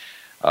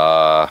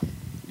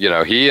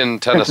 he and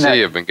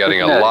Tennessee have been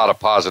getting a lot of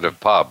positive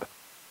pub.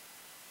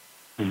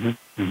 Mm-hmm.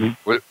 Mm-hmm.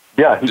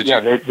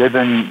 They've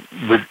been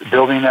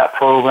building that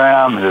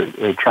program.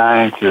 They're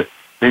trying to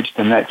reach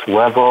the next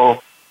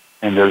level,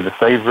 and they're the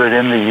favorite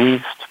in the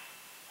East.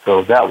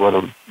 So that would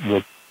have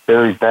looked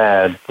very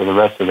bad for the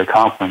rest of the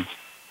conference.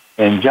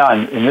 And,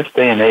 John, in this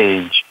day and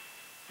age,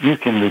 you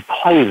can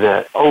replay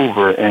that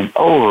over and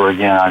over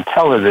again on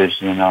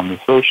television, on the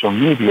social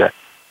media,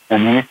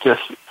 and then it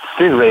just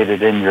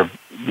figurated in your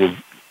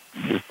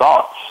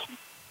thoughts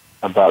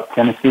about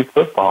Tennessee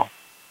football.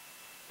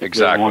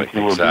 Exactly.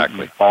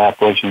 By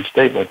Appalachian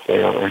State, let's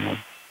say,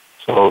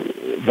 so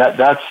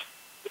that's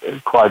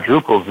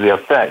quadruples the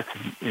effect,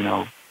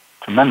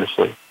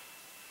 tremendously.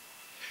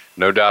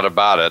 No doubt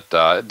about it.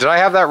 Did I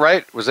have that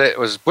right?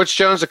 Was Butch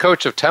Jones the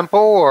coach of Temple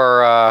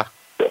or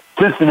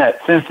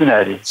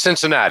Cincinnati?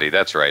 Cincinnati.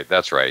 That's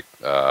right.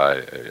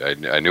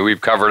 I knew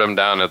we've covered him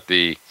down at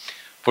the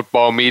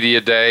Football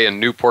Media Day in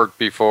Newport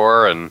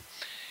before, and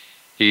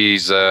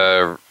he's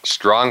a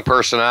strong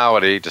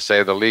personality, to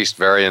say the least,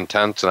 very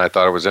intense, and I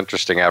thought it was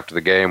interesting after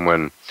the game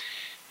when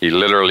he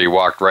literally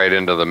walked right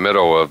into the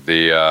middle of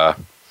the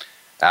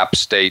App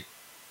State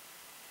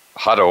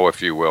huddle,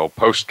 if you will,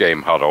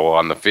 post-game huddle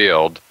on the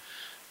field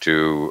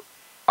to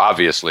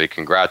obviously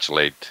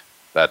congratulate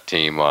that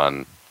team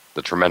on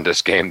the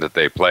tremendous game that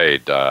they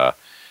played. That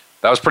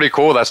was pretty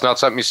cool. That's not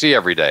something you see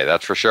every day,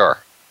 that's for sure.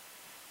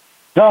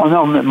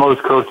 No,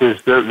 most coaches,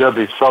 they'll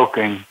be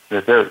sulking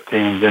that their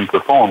team didn't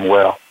perform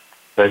well,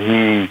 but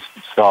he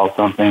saw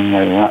something,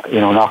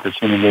 an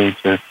opportunity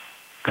to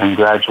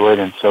congratulate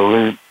and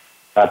salute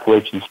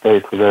Appalachian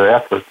State for their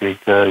effort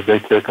because they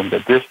took them the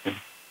distance.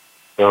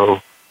 So,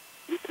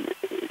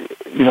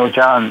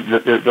 John,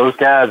 those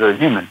guys are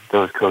human,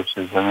 those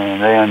coaches. I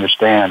mean, they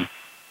understand.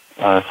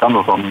 Some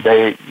of them,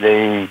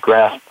 they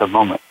grasp the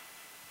moment.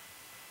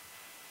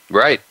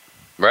 Right,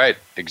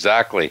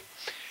 exactly.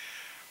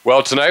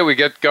 Well, tonight we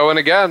get going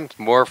again,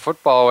 more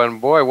football,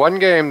 and boy, one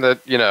game that,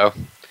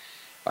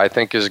 I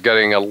think is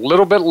getting a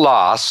little bit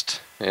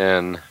lost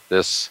in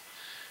this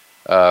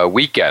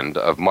weekend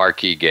of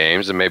marquee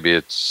games, and maybe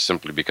it's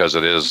simply because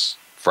it is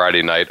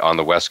Friday night on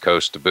the West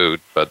Coast to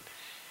boot, but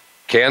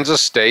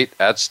Kansas State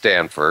at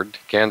Stanford.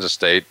 Kansas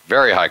State,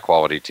 very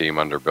high-quality team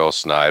under Bill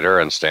Snyder,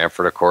 and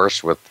Stanford, of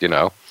course, with,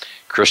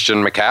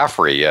 Christian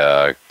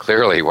McCaffrey,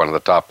 clearly one of the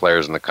top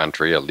players in the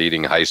country, a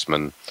leading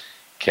Heisman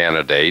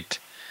candidate,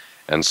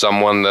 and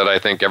someone that I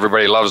think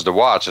everybody loves to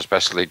watch,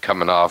 especially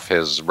coming off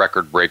his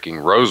record-breaking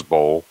Rose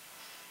Bowl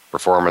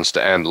performance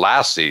to end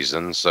last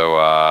season.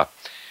 So,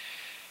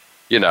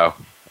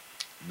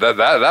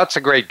 that's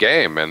a great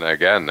game. And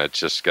again, it's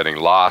just getting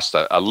lost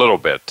a little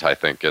bit, I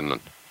think, in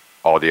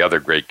all the other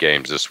great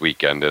games this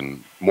weekend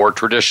in more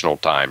traditional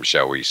times,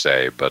 shall we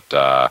say. But,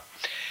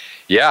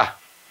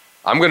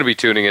 I'm going to be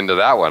tuning into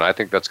that one. I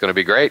think that's going to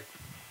be great.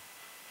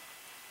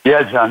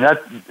 Yeah, John,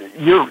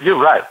 you're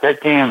right.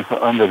 That game's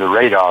under the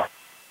radar.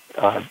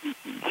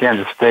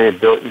 Kansas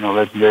State,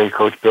 legendary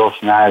coach Bill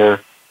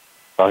Snyder,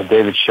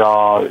 David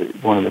Shaw,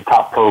 one of the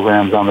top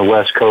programs on the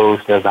West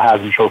Coast as a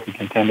Heisman Trophy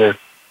contender.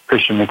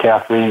 Christian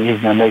McCaffrey, he's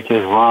going to make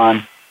his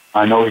run.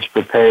 I know he's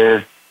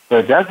prepared.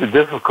 But that's a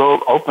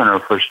difficult opener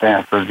for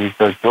Stanford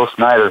because Bill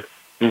Snyder,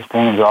 these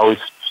teams always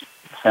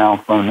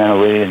sound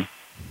fundamentally and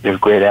give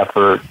great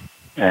effort.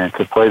 And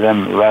to play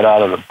them right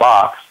out of the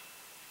box,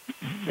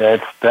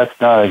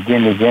 that's not a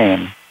gimme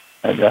game.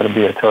 That'll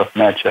be a tough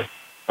matchup.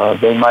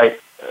 They might,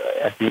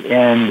 at the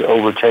end,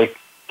 overtake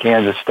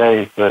Kansas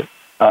State, but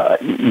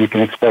you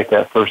can expect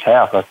that first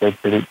half, I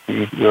think, to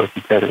be really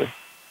competitive.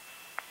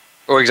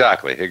 Oh,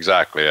 exactly.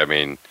 I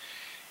mean,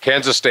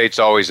 Kansas State's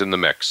always in the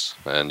mix,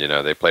 and,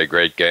 they play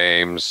great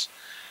games,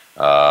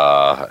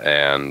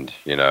 and,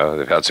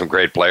 they've had some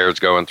great players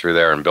going through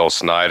there, and Bill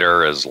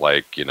Snyder is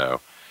like,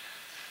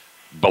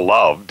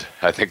 beloved,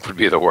 I think would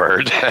be the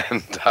word.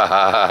 And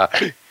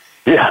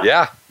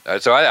yeah.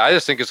 So I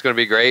just think it's going to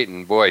be great.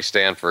 And boy,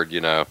 Stanford,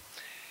 you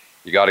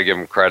got to give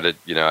them credit.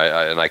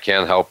 And I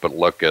can't help but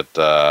look at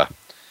all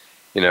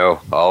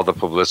the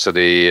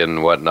publicity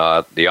and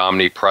whatnot, the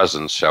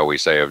omnipresence, shall we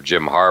say, of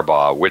Jim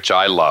Harbaugh, which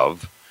I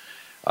love.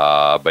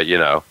 But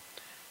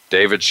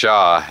David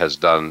Shaw has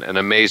done an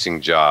amazing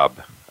job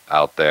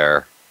out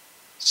there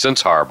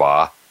since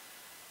Harbaugh,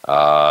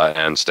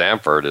 and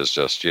Stanford is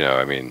just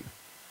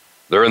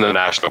they're in the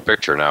national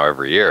picture now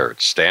every year.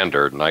 It's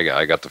standard, and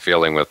I got the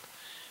feeling with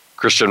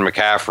Christian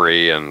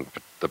McCaffrey and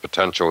the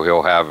potential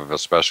he'll have of a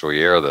special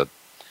year that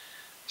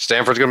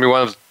Stanford's going to be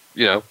one of,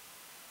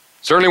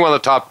 certainly one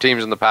of the top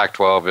teams in the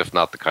Pac-12, if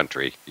not the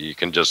country. You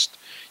can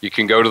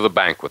go to the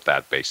bank with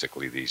that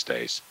basically these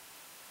days.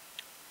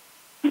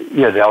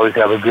 Yeah, they always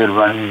have a good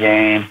running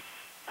game,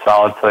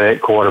 solid play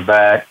at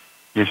quarterback,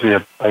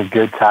 usually a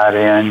good tight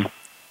end.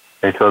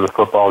 They throw the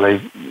football.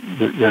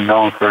 They're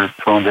known for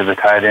throwing to the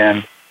tight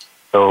end.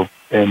 So,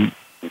 and,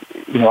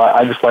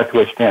 I just like the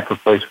way Stanford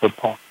plays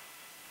football.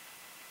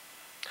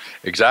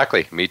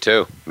 Exactly. Me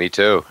too.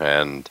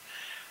 And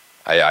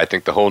I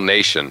think the whole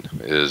nation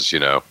is,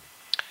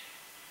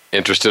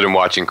 interested in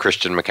watching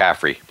Christian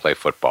McCaffrey play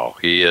football.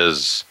 He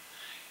is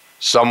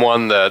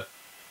someone that,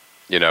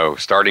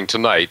 starting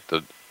tonight,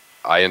 that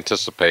I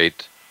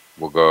anticipate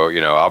will go,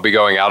 I'll be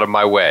going out of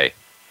my way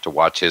to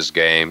watch his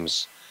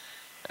games.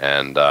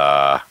 And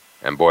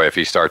boy, if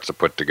he starts to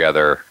put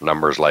together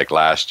numbers like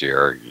last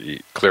year,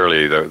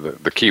 clearly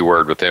the key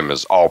word with him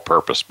is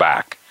all-purpose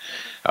back.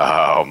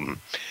 And,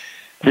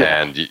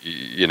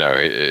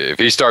 if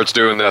he starts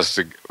doing this,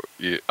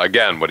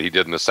 again, what he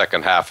did in the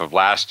second half of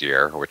last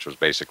year, which was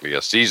basically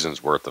a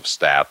season's worth of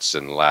stats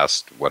in the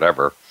last,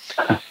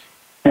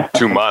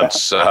 2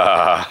 months,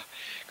 because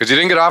he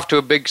didn't get off to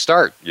a big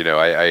start.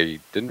 I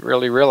didn't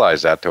really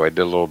realize that till I did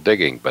a little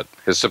digging, but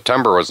his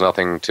September was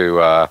nothing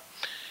to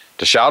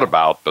shout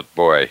about, but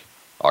boy,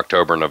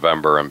 October,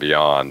 November, and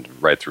beyond,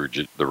 right through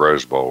the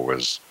Rose Bowl,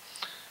 was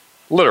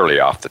literally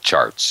off the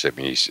charts. I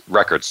mean, he's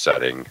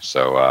record-setting.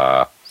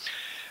 So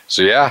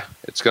yeah,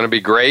 it's going to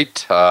be great.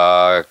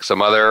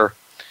 Some other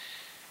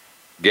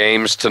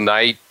games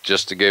tonight,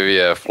 just to give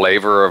you a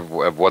flavor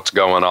of what's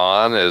going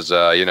on, is,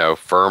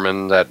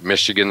 Furman at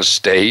Michigan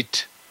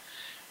State,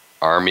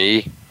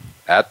 Army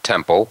at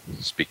Temple.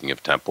 Speaking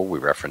of Temple, we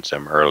referenced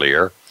them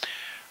earlier.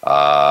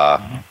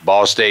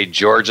 Ball State,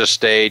 Georgia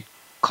State,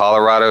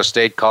 Colorado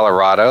State,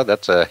 Colorado.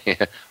 That's a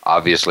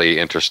obviously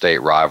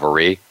interstate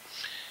rivalry.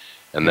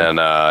 And then,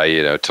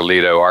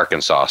 Toledo,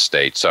 Arkansas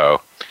State.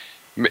 So,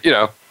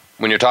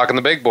 when you're talking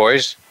the big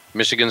boys,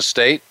 Michigan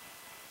State,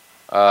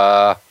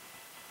 and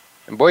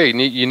boy,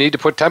 you need to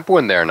put Temple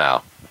in there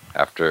now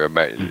after,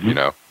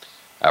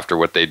 after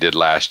what they did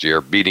last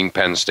year, beating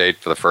Penn State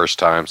for the first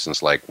time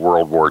since like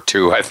World War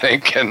II, I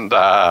think. And,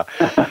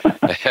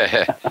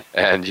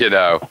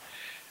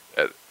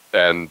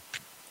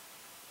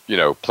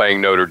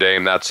 playing Notre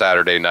Dame that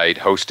Saturday night,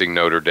 hosting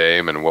Notre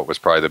Dame and what was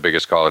probably the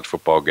biggest college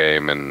football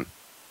game in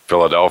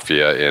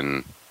Philadelphia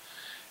in,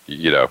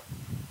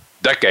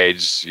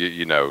 decades,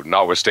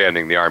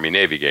 notwithstanding the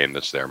Army-Navy game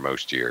that's there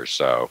most years.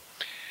 So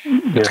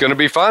it's going to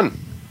be fun.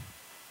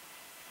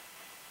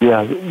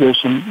 Yeah,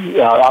 there's some.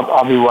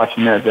 I'll be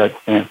watching that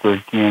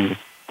Stanford Kansas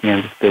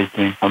State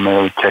game,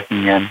 primarily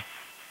checking in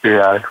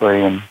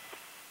periodically,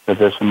 but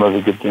there's some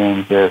other good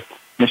games there.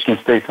 Michigan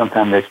State,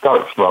 sometimes they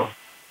start slow.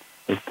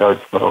 So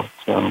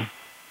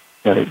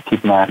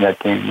keep an eye on that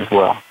team as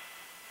well.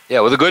 Yeah,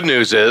 well, the good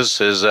news is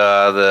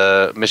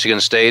the Michigan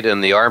State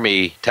and the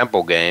Army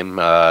Temple game,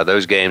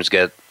 those games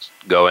get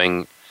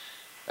going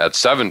at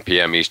 7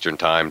 p.m. Eastern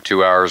Time,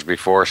 2 hours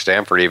before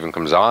Stanford even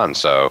comes on.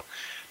 So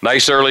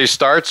nice early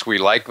starts. We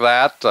like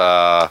that,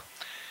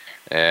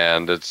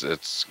 and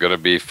it's going to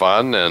be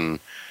fun. And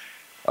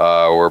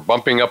we're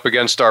bumping up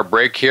against our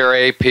break here,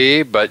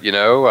 AP, but,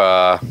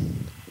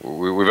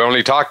 we've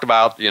only talked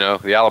about,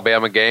 the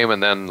Alabama game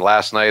and then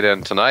last night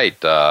and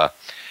tonight.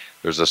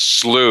 There's a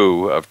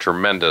slew of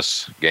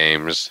tremendous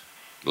games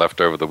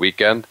left over the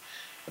weekend,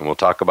 and we'll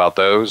talk about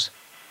those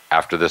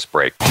after this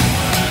break.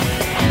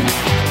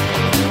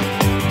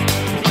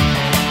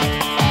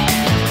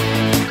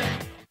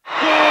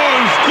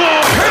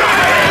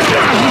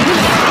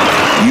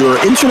 Your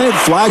internet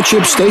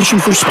flagship station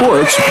for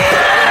sports.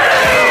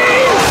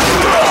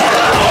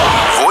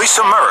 Voice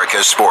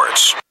America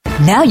Sports.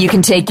 Now you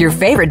can take your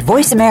favorite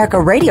Voice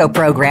America radio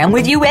program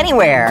with you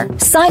anywhere.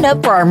 Sign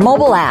up for our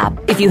mobile app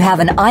if you have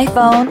an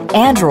iPhone,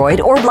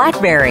 Android, or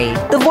BlackBerry.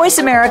 The Voice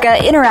America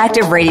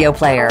Interactive Radio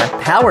Player,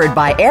 powered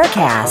by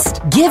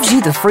Aircast, gives you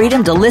the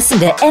freedom to listen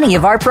to any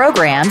of our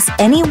programs,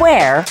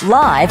 anywhere,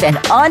 live and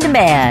on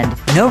demand.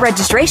 No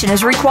registration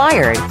is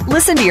required.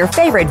 Listen to your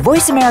favorite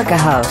Voice America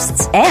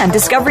hosts and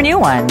discover new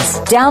ones.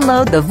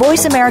 Download the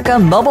Voice America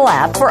mobile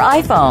app for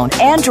iPhone,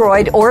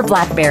 Android, or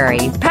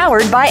BlackBerry,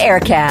 powered by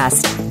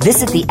Aircast.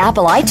 Visit the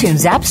Apple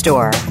iTunes App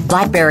Store,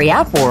 BlackBerry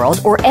App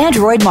World, or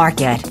Android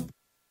Market.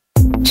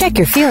 Check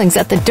your feelings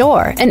at the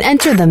door and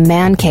enter the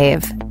Man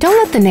Cave. Don't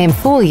let the name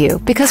fool you,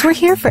 because we're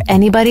here for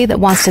anybody that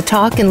wants to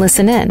talk and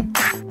listen in.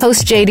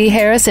 Hosts J.D.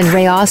 Harris and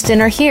Ray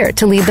Austin are here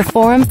to lead the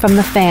forum from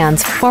the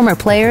fans, former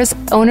players,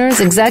 owners,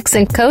 execs,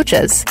 and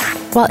coaches.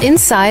 While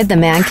inside the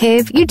Man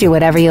Cave, you do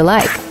whatever you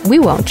like. We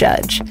won't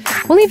judge.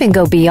 We'll even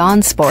go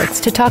beyond sports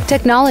to talk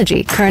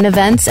technology, current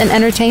events, and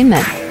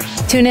entertainment.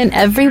 Tune in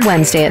every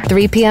Wednesday at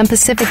 3 p.m.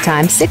 Pacific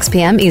Time, 6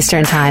 p.m.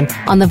 Eastern Time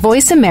on the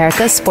Voice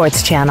America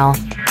Sports Channel.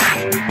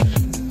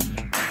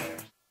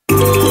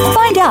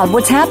 Find out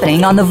what's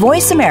happening on the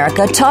Voice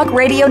America Talk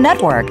Radio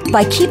Network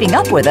by keeping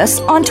up with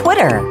us on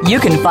Twitter. You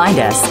can find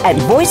us at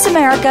Voice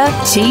America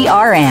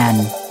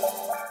TRN.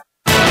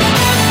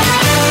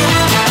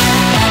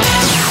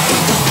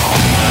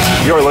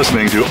 You're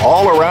listening to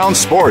All Around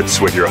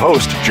Sports with your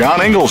host,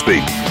 John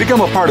Inglesby.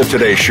 Become a part of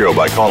today's show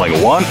by calling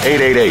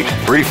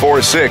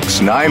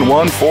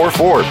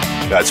 1-888-346-9144.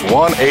 That's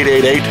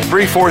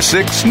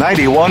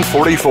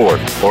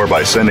 1-888-346-9144. Or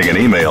by sending an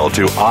email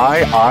to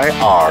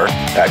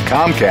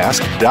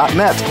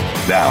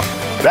iir@comcast.net. Now,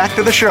 back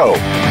to the show.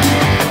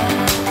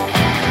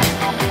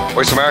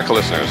 Voice America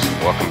listeners,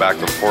 welcome back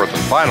to the fourth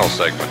and final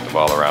segment of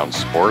All Around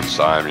Sports.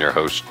 I'm your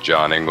host,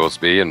 John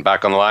Inglesby, and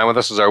back on the line with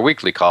us is our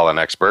weekly call-in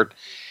expert,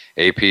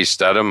 AP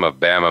Studham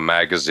of Bama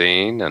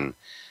Magazine, and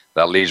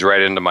that leads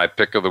right into my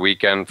pick of the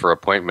weekend for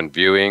appointment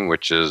viewing,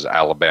 which is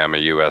Alabama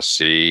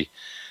USC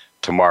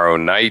tomorrow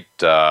night.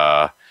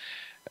 Not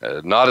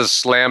as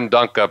slam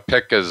dunk a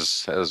pick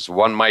as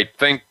one might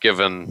think,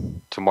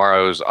 given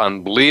tomorrow's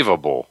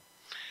unbelievable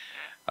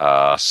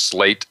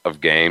slate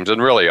of games,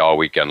 and really all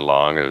weekend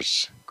long.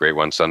 There's a great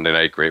one Sunday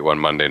night, great one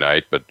Monday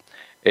night. But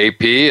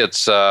AP,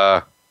 it's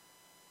going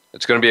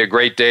to be a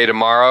great day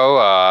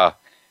tomorrow.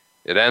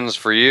 it ends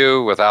for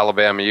you with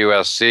Alabama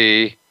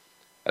USC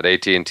at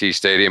AT&T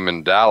Stadium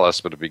in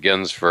Dallas, but it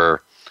begins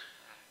for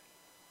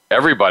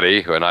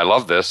everybody, and I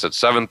love this, at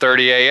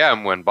 7:30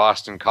 a.m. when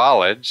Boston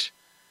College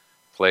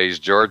plays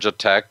Georgia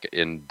Tech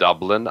in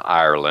Dublin,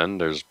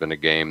 Ireland. There's been a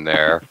game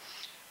there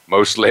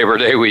most Labor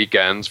Day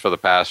weekends for the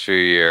past few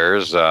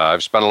years.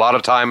 I've spent a lot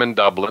of time in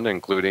Dublin,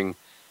 including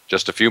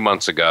just a few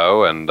months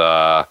ago, and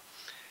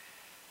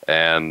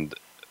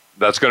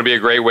that's going to be a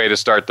great way to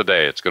start the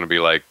day. It's going to be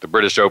like the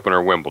British Open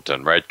or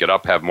Wimbledon, right? Get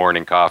up, have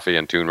morning coffee,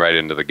 and tune right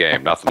into the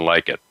game. Nothing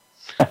like it.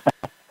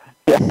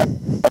 Yeah,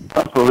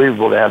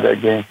 unbelievable to have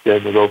that game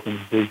scheduled open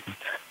season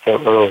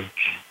so early.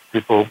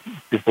 People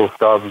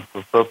starving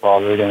for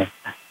football. They're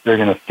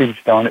gonna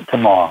feast on it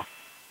tomorrow.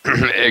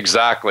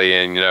 Exactly,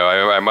 and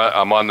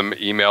I'm on the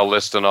email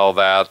list and all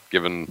that.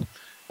 Given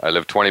I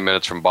live 20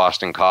 minutes from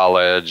Boston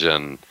College,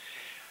 and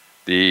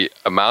the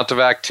amount of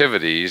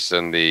activities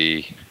and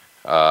the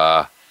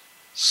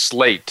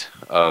slate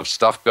of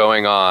stuff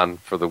going on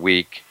for the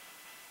week.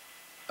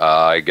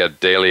 I get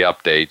daily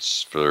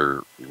updates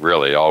for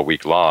really all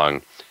week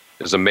long.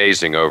 Is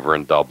amazing over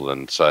in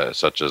Dublin,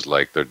 such as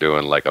like they're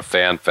doing like a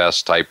fan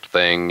fest type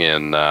thing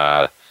in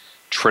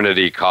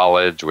Trinity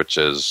College, which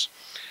is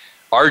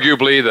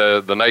arguably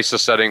the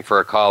nicest setting for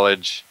a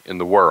college in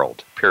the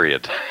world,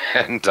 period.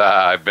 And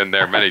I've been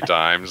there many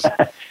times.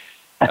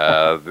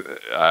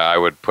 I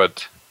would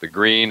put the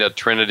green at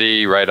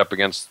Trinity right up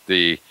against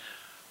the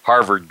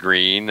Harvard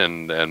green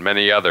and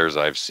many others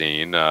I've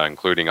seen,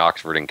 including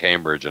Oxford and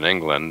Cambridge in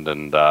England.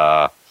 And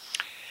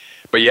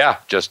but yeah,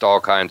 just all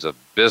kinds of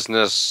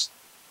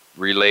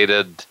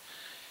business-related,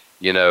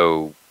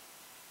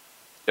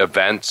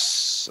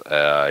 events.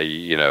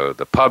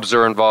 The pubs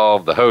are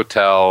involved, the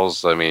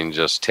hotels. I mean,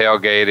 just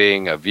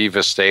tailgating,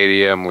 Aviva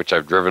Stadium, which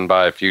I've driven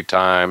by a few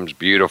times.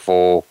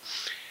 Beautiful.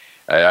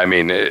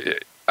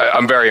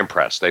 I'm very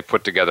impressed. They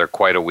put together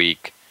quite a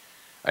week.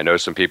 I know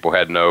some people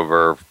heading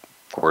over, of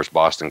course,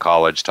 Boston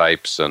College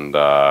types, and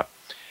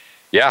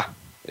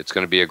it's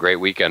going to be a great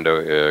weekend,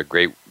 a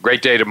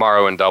great day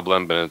tomorrow in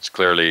Dublin, but it's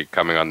clearly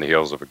coming on the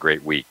heels of a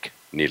great week,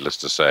 needless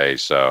to say.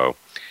 So,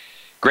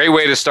 great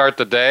way to start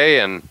the day.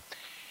 And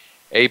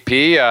AP,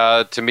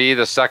 to me,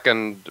 the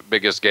second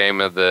biggest game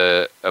of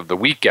the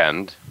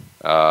weekend,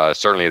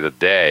 certainly the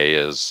day,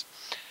 is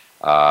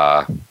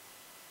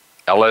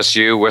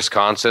LSU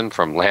Wisconsin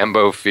from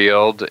Lambeau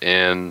Field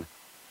in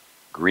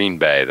Green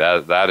Bay.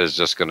 That is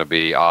just going to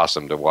be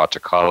awesome to watch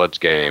a college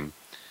game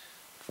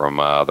from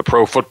the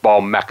pro football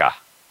mecca.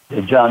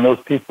 Yeah, John, those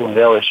people at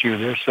LSU,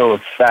 they're so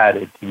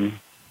excited to be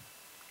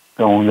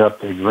going up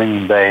to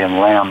Green Bay and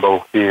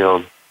Lambeau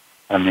Field.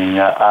 I mean,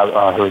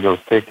 I heard those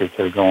tickets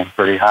are going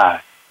pretty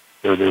high.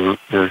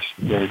 There's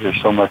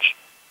so much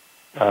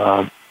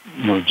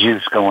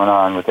juice going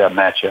on with that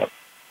matchup.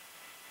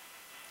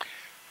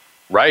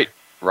 Right,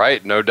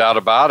 no doubt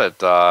about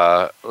it.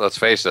 Let's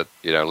face it,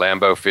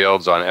 Lambeau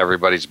Field's on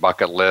everybody's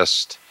bucket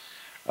list.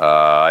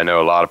 I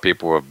know a lot of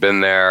people who have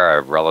been there. I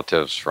have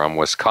relatives from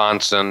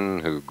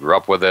Wisconsin who grew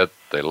up with it.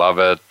 They love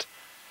it.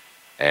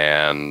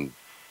 And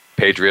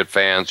Patriot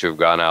fans who've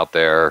gone out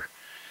there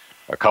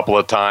a couple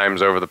of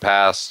times over the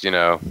past,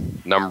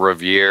 number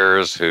of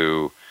years,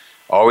 who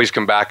always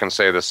come back and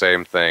say the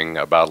same thing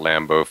about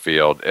Lambeau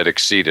Field. It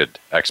exceeded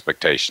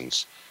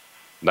expectations.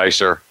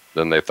 Nicer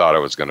than they thought it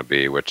was going to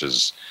be,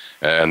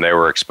 and they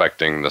were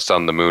expecting the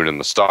sun, the moon, and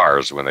the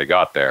stars when they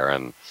got there.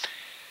 And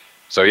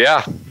so,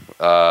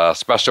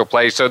 special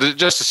place. So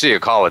just to see a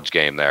college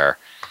game there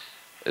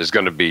is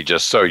going to be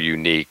just so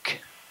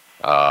unique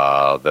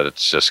that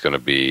it's just going to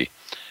be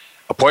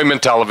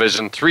appointment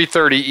television,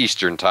 3:30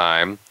 Eastern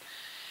time.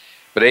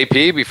 But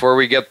AP, before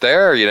we get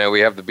there, we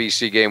have the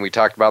BC game we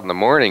talked about in the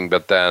morning,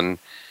 but then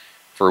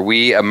for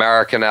we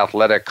American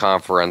Athletic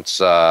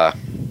Conference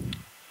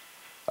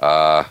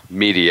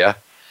media,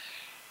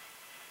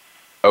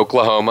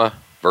 Oklahoma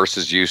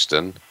versus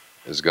Houston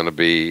is going to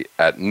be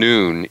at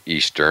noon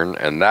Eastern,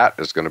 and that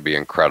is going to be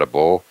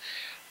incredible.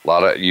 A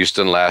lot of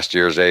Houston, last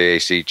year's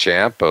AAC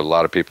champ. A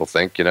lot of people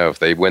think, if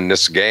they win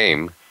this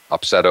game,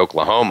 upset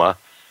Oklahoma,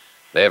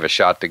 they have a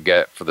shot to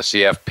get for the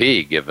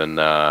CFP, given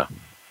the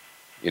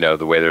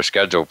way their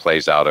schedule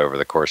plays out over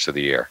the course of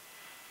the year.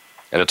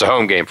 And it's a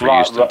home game for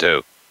Houston,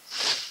 too.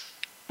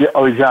 Yeah,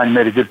 John, you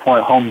made a good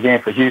point. Home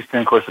game for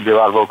Houston. Of course, there'll be a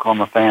lot of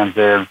Oklahoma fans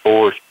there in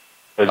force.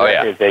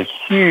 It's a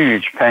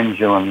huge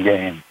pendulum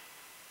game.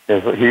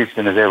 If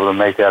Houston is able to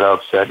make that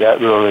upset, that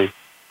really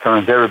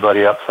turns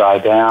everybody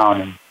upside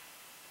down and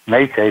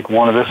may take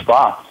one of the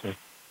spots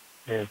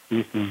if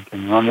Houston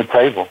can run the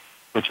table,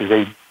 which is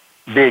a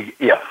big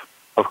if,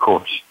 of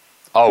course.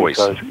 Always.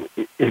 Because,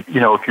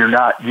 if you're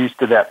not used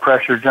to that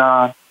pressure,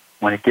 John,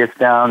 when it gets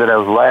down to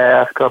those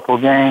last couple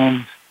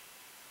games,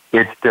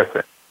 it's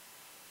different.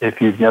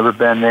 If you've never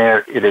been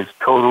there, it is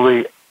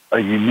totally a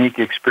unique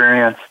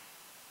experience.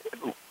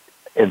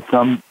 And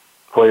some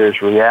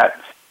players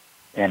react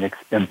and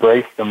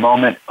embrace the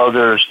moment.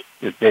 Others,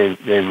 they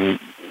do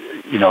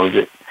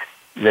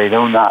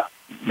not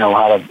know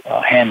how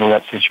to handle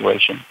that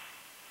situation.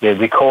 They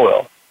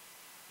recoil.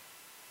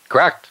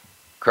 Correct.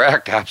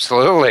 Correct.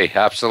 Absolutely.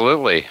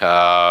 Absolutely.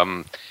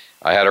 I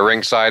had a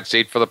ringside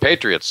seat for the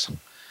Patriots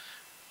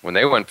when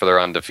they went for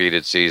their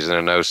undefeated season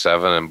in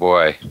 2007. And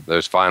boy,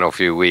 those final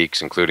few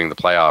weeks, including the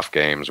playoff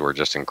games, were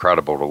just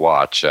incredible to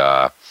watch.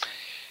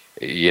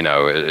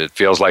 It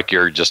feels like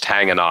you're just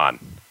hanging on.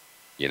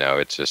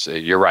 It's just,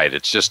 you're right.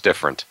 It's just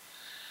different.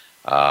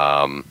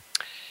 But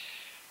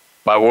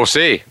we'll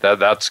see.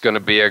 That's going to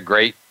be a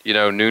great,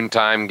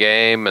 noontime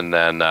game. And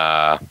then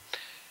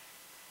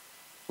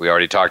we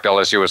already talked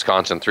LSU,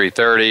 Wisconsin,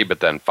 3:30,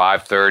 but then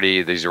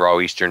 5:30. These are all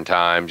Eastern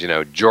times.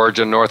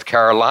 Georgia, North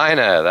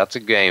Carolina. That's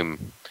a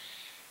game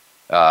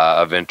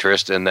of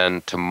interest. And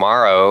then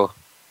tomorrow,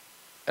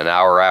 an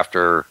hour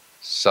after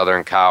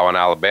Southern Cal and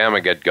Alabama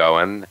get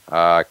going,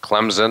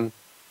 Clemson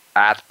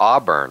at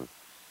Auburn.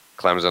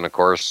 Clemson, of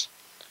course,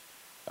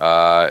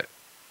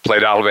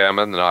 played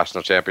Alabama in the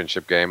national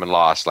championship game and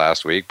lost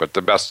last week, but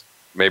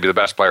maybe the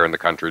best player in the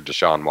country,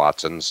 Deshaun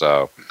Watson.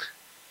 So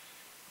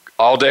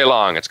all day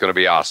long, it's going to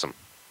be awesome.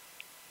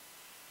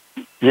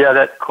 Yeah,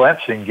 that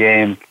Clemson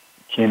game,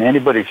 can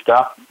anybody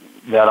stop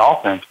that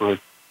offense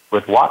with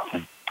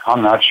Watson?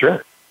 I'm not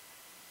sure.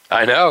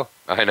 I know.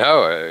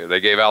 They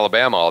gave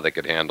Alabama all they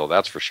could handle,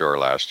 that's for sure,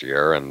 last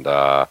year. And,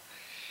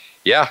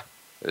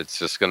 it's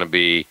just going to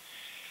be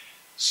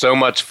so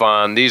much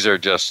fun. These are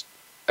just,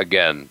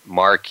 again,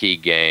 marquee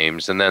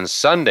games. And then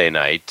Sunday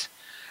night,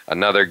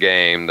 another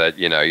game that,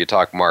 you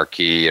talk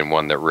marquee and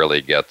one that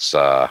really gets,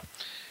 the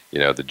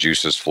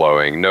juices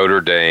flowing. Notre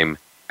Dame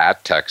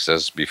at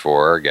Texas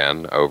before,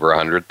 again, over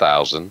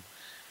 100,000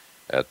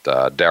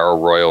 at Darrell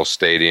Royal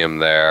Stadium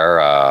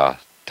there.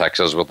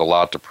 Texas with a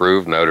lot to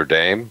prove. Notre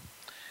Dame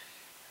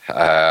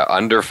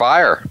under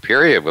fire,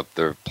 period, with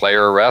the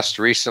player arrest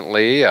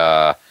recently.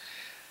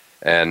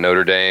 And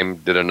Notre Dame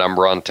did a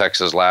number on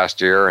Texas last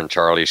year, and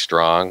Charlie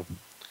Strong,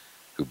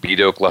 who beat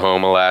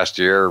Oklahoma last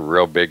year,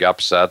 real big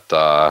upset.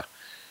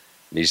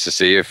 Needs to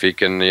see if he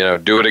can,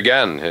 do it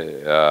again.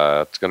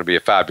 It's going to be a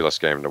fabulous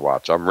game to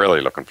watch. I'm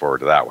really looking forward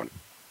to that one.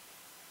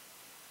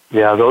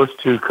 Yeah, those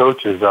two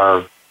coaches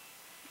are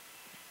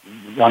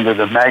under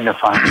the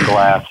magnifying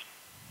glass,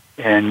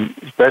 and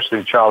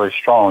especially Charlie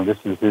Strong. This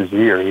is his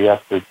year. He has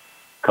to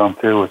come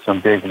through with some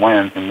big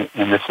wins,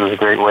 and this is a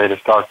great way to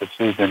start the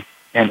season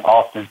in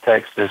Austin,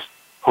 Texas,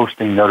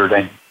 hosting Notre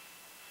Dame.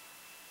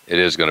 It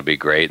is going to be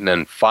great. And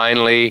then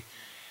finally,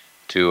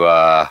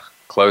 to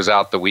close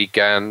out the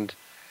weekend,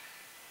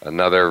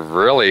 another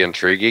really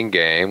intriguing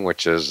game,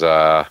 which is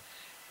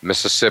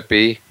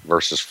Mississippi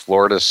versus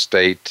Florida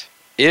State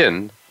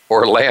in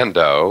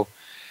Orlando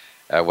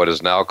at what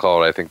is now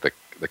called, I think,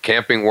 the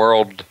Camping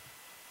World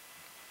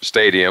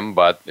Stadium,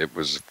 but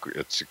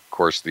it's of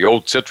course the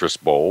old Citrus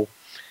Bowl,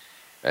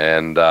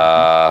 and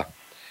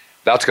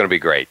that's going to be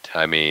great.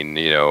 I mean,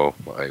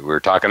 we were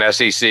talking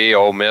SEC,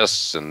 Ole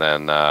Miss, and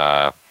then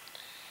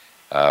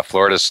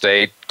Florida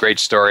State. Great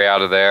story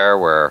out of there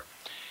where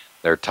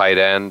their tight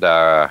end,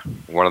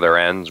 one of their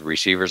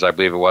receivers, I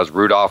believe it was,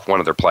 Rudolph, one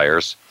of their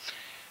players,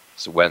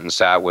 so went and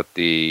sat with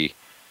the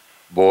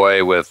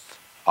boy with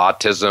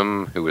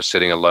autism who was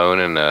sitting alone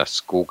in a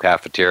school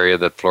cafeteria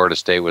that Florida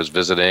State was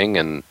visiting.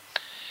 And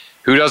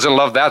who doesn't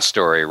love that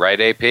story, right,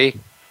 AP?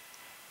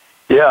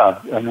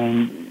 Yeah, I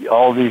mean,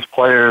 all these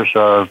players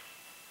a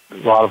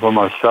lot of them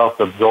are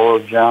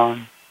self-absorbed,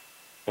 John.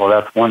 Well,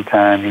 that's one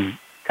time he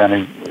kind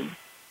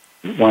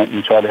of went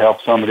and tried to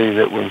help somebody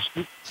that was,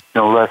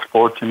 less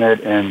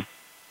fortunate, and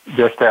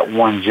just that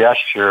one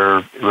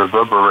gesture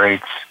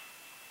reverberates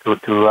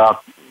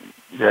throughout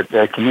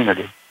that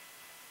community.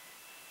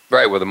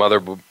 Right, well, the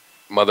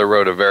mother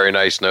wrote a very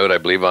nice note, I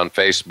believe, on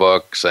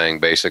Facebook saying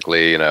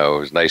basically, it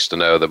was nice to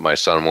know that my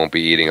son won't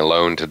be eating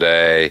alone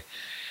today.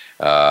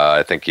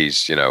 I think he's,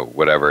 8th,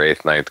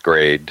 9th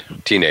grade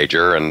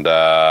teenager.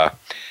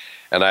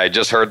 And I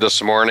just heard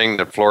this morning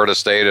that Florida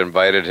State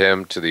invited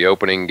him to the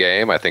opening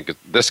game. I think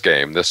this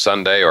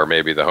Sunday, or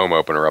maybe the home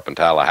opener up in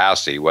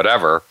Tallahassee,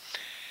 whatever.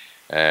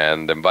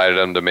 And invited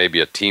him to maybe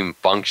a team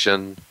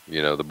function,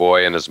 the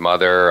boy and his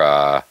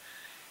mother.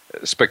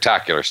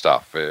 Spectacular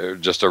stuff.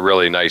 Just a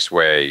really nice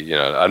way,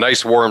 a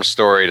nice warm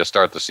story to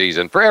start the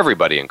season for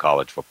everybody in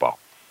college football.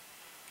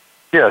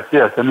 Yes.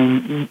 I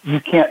mean,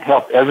 you can't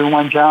help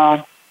everyone,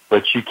 John,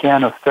 but you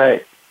can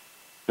affect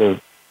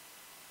the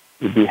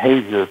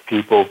behavior of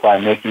people by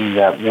making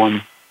that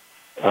one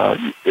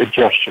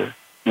gesture,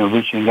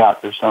 reaching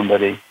out to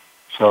somebody.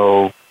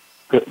 So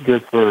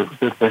good for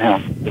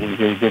him.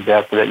 He did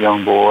that for that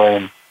young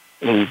boy,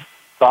 and he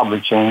probably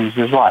changed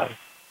his life.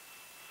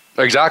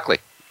 Exactly.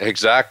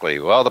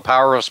 Well, the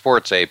power of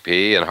sports, AP,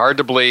 and hard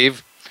to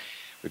believe.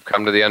 We've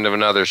come to the end of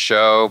another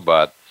show,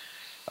 but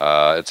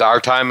it's our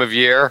time of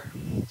year,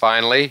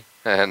 finally,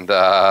 and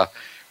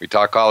we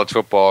talk college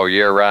football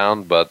year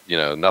round, but,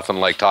 nothing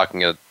like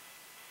talking it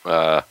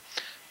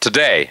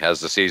today as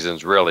the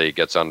season's really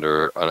gets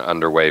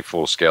underway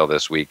full scale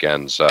this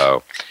weekend.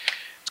 So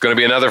it's going to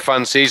be another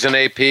fun season,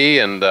 AP,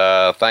 and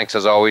thanks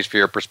as always for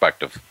your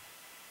perspective.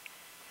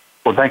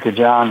 Well, thank you,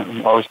 John.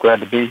 I'm always glad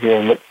to be here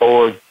and look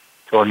forward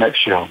to our next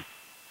show.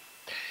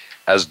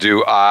 As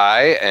do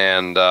I,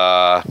 and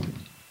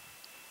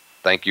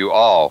thank you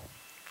all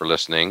for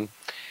listening,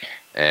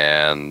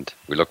 and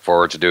we look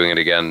forward to doing it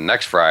again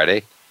next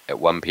Friday at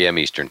 1 p.m.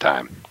 Eastern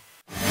Time.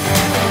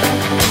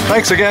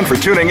 Thanks again for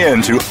tuning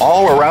in to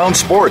All Around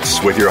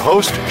Sports with your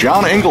host,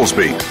 John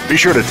Inglesby. Be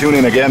sure to tune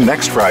in again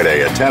next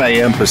Friday at 10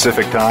 a.m.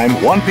 Pacific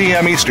Time, 1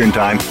 p.m. Eastern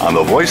Time on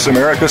the Voice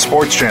America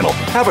Sports Channel.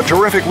 Have a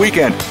terrific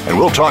weekend, and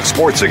we'll talk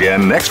sports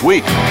again next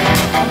week.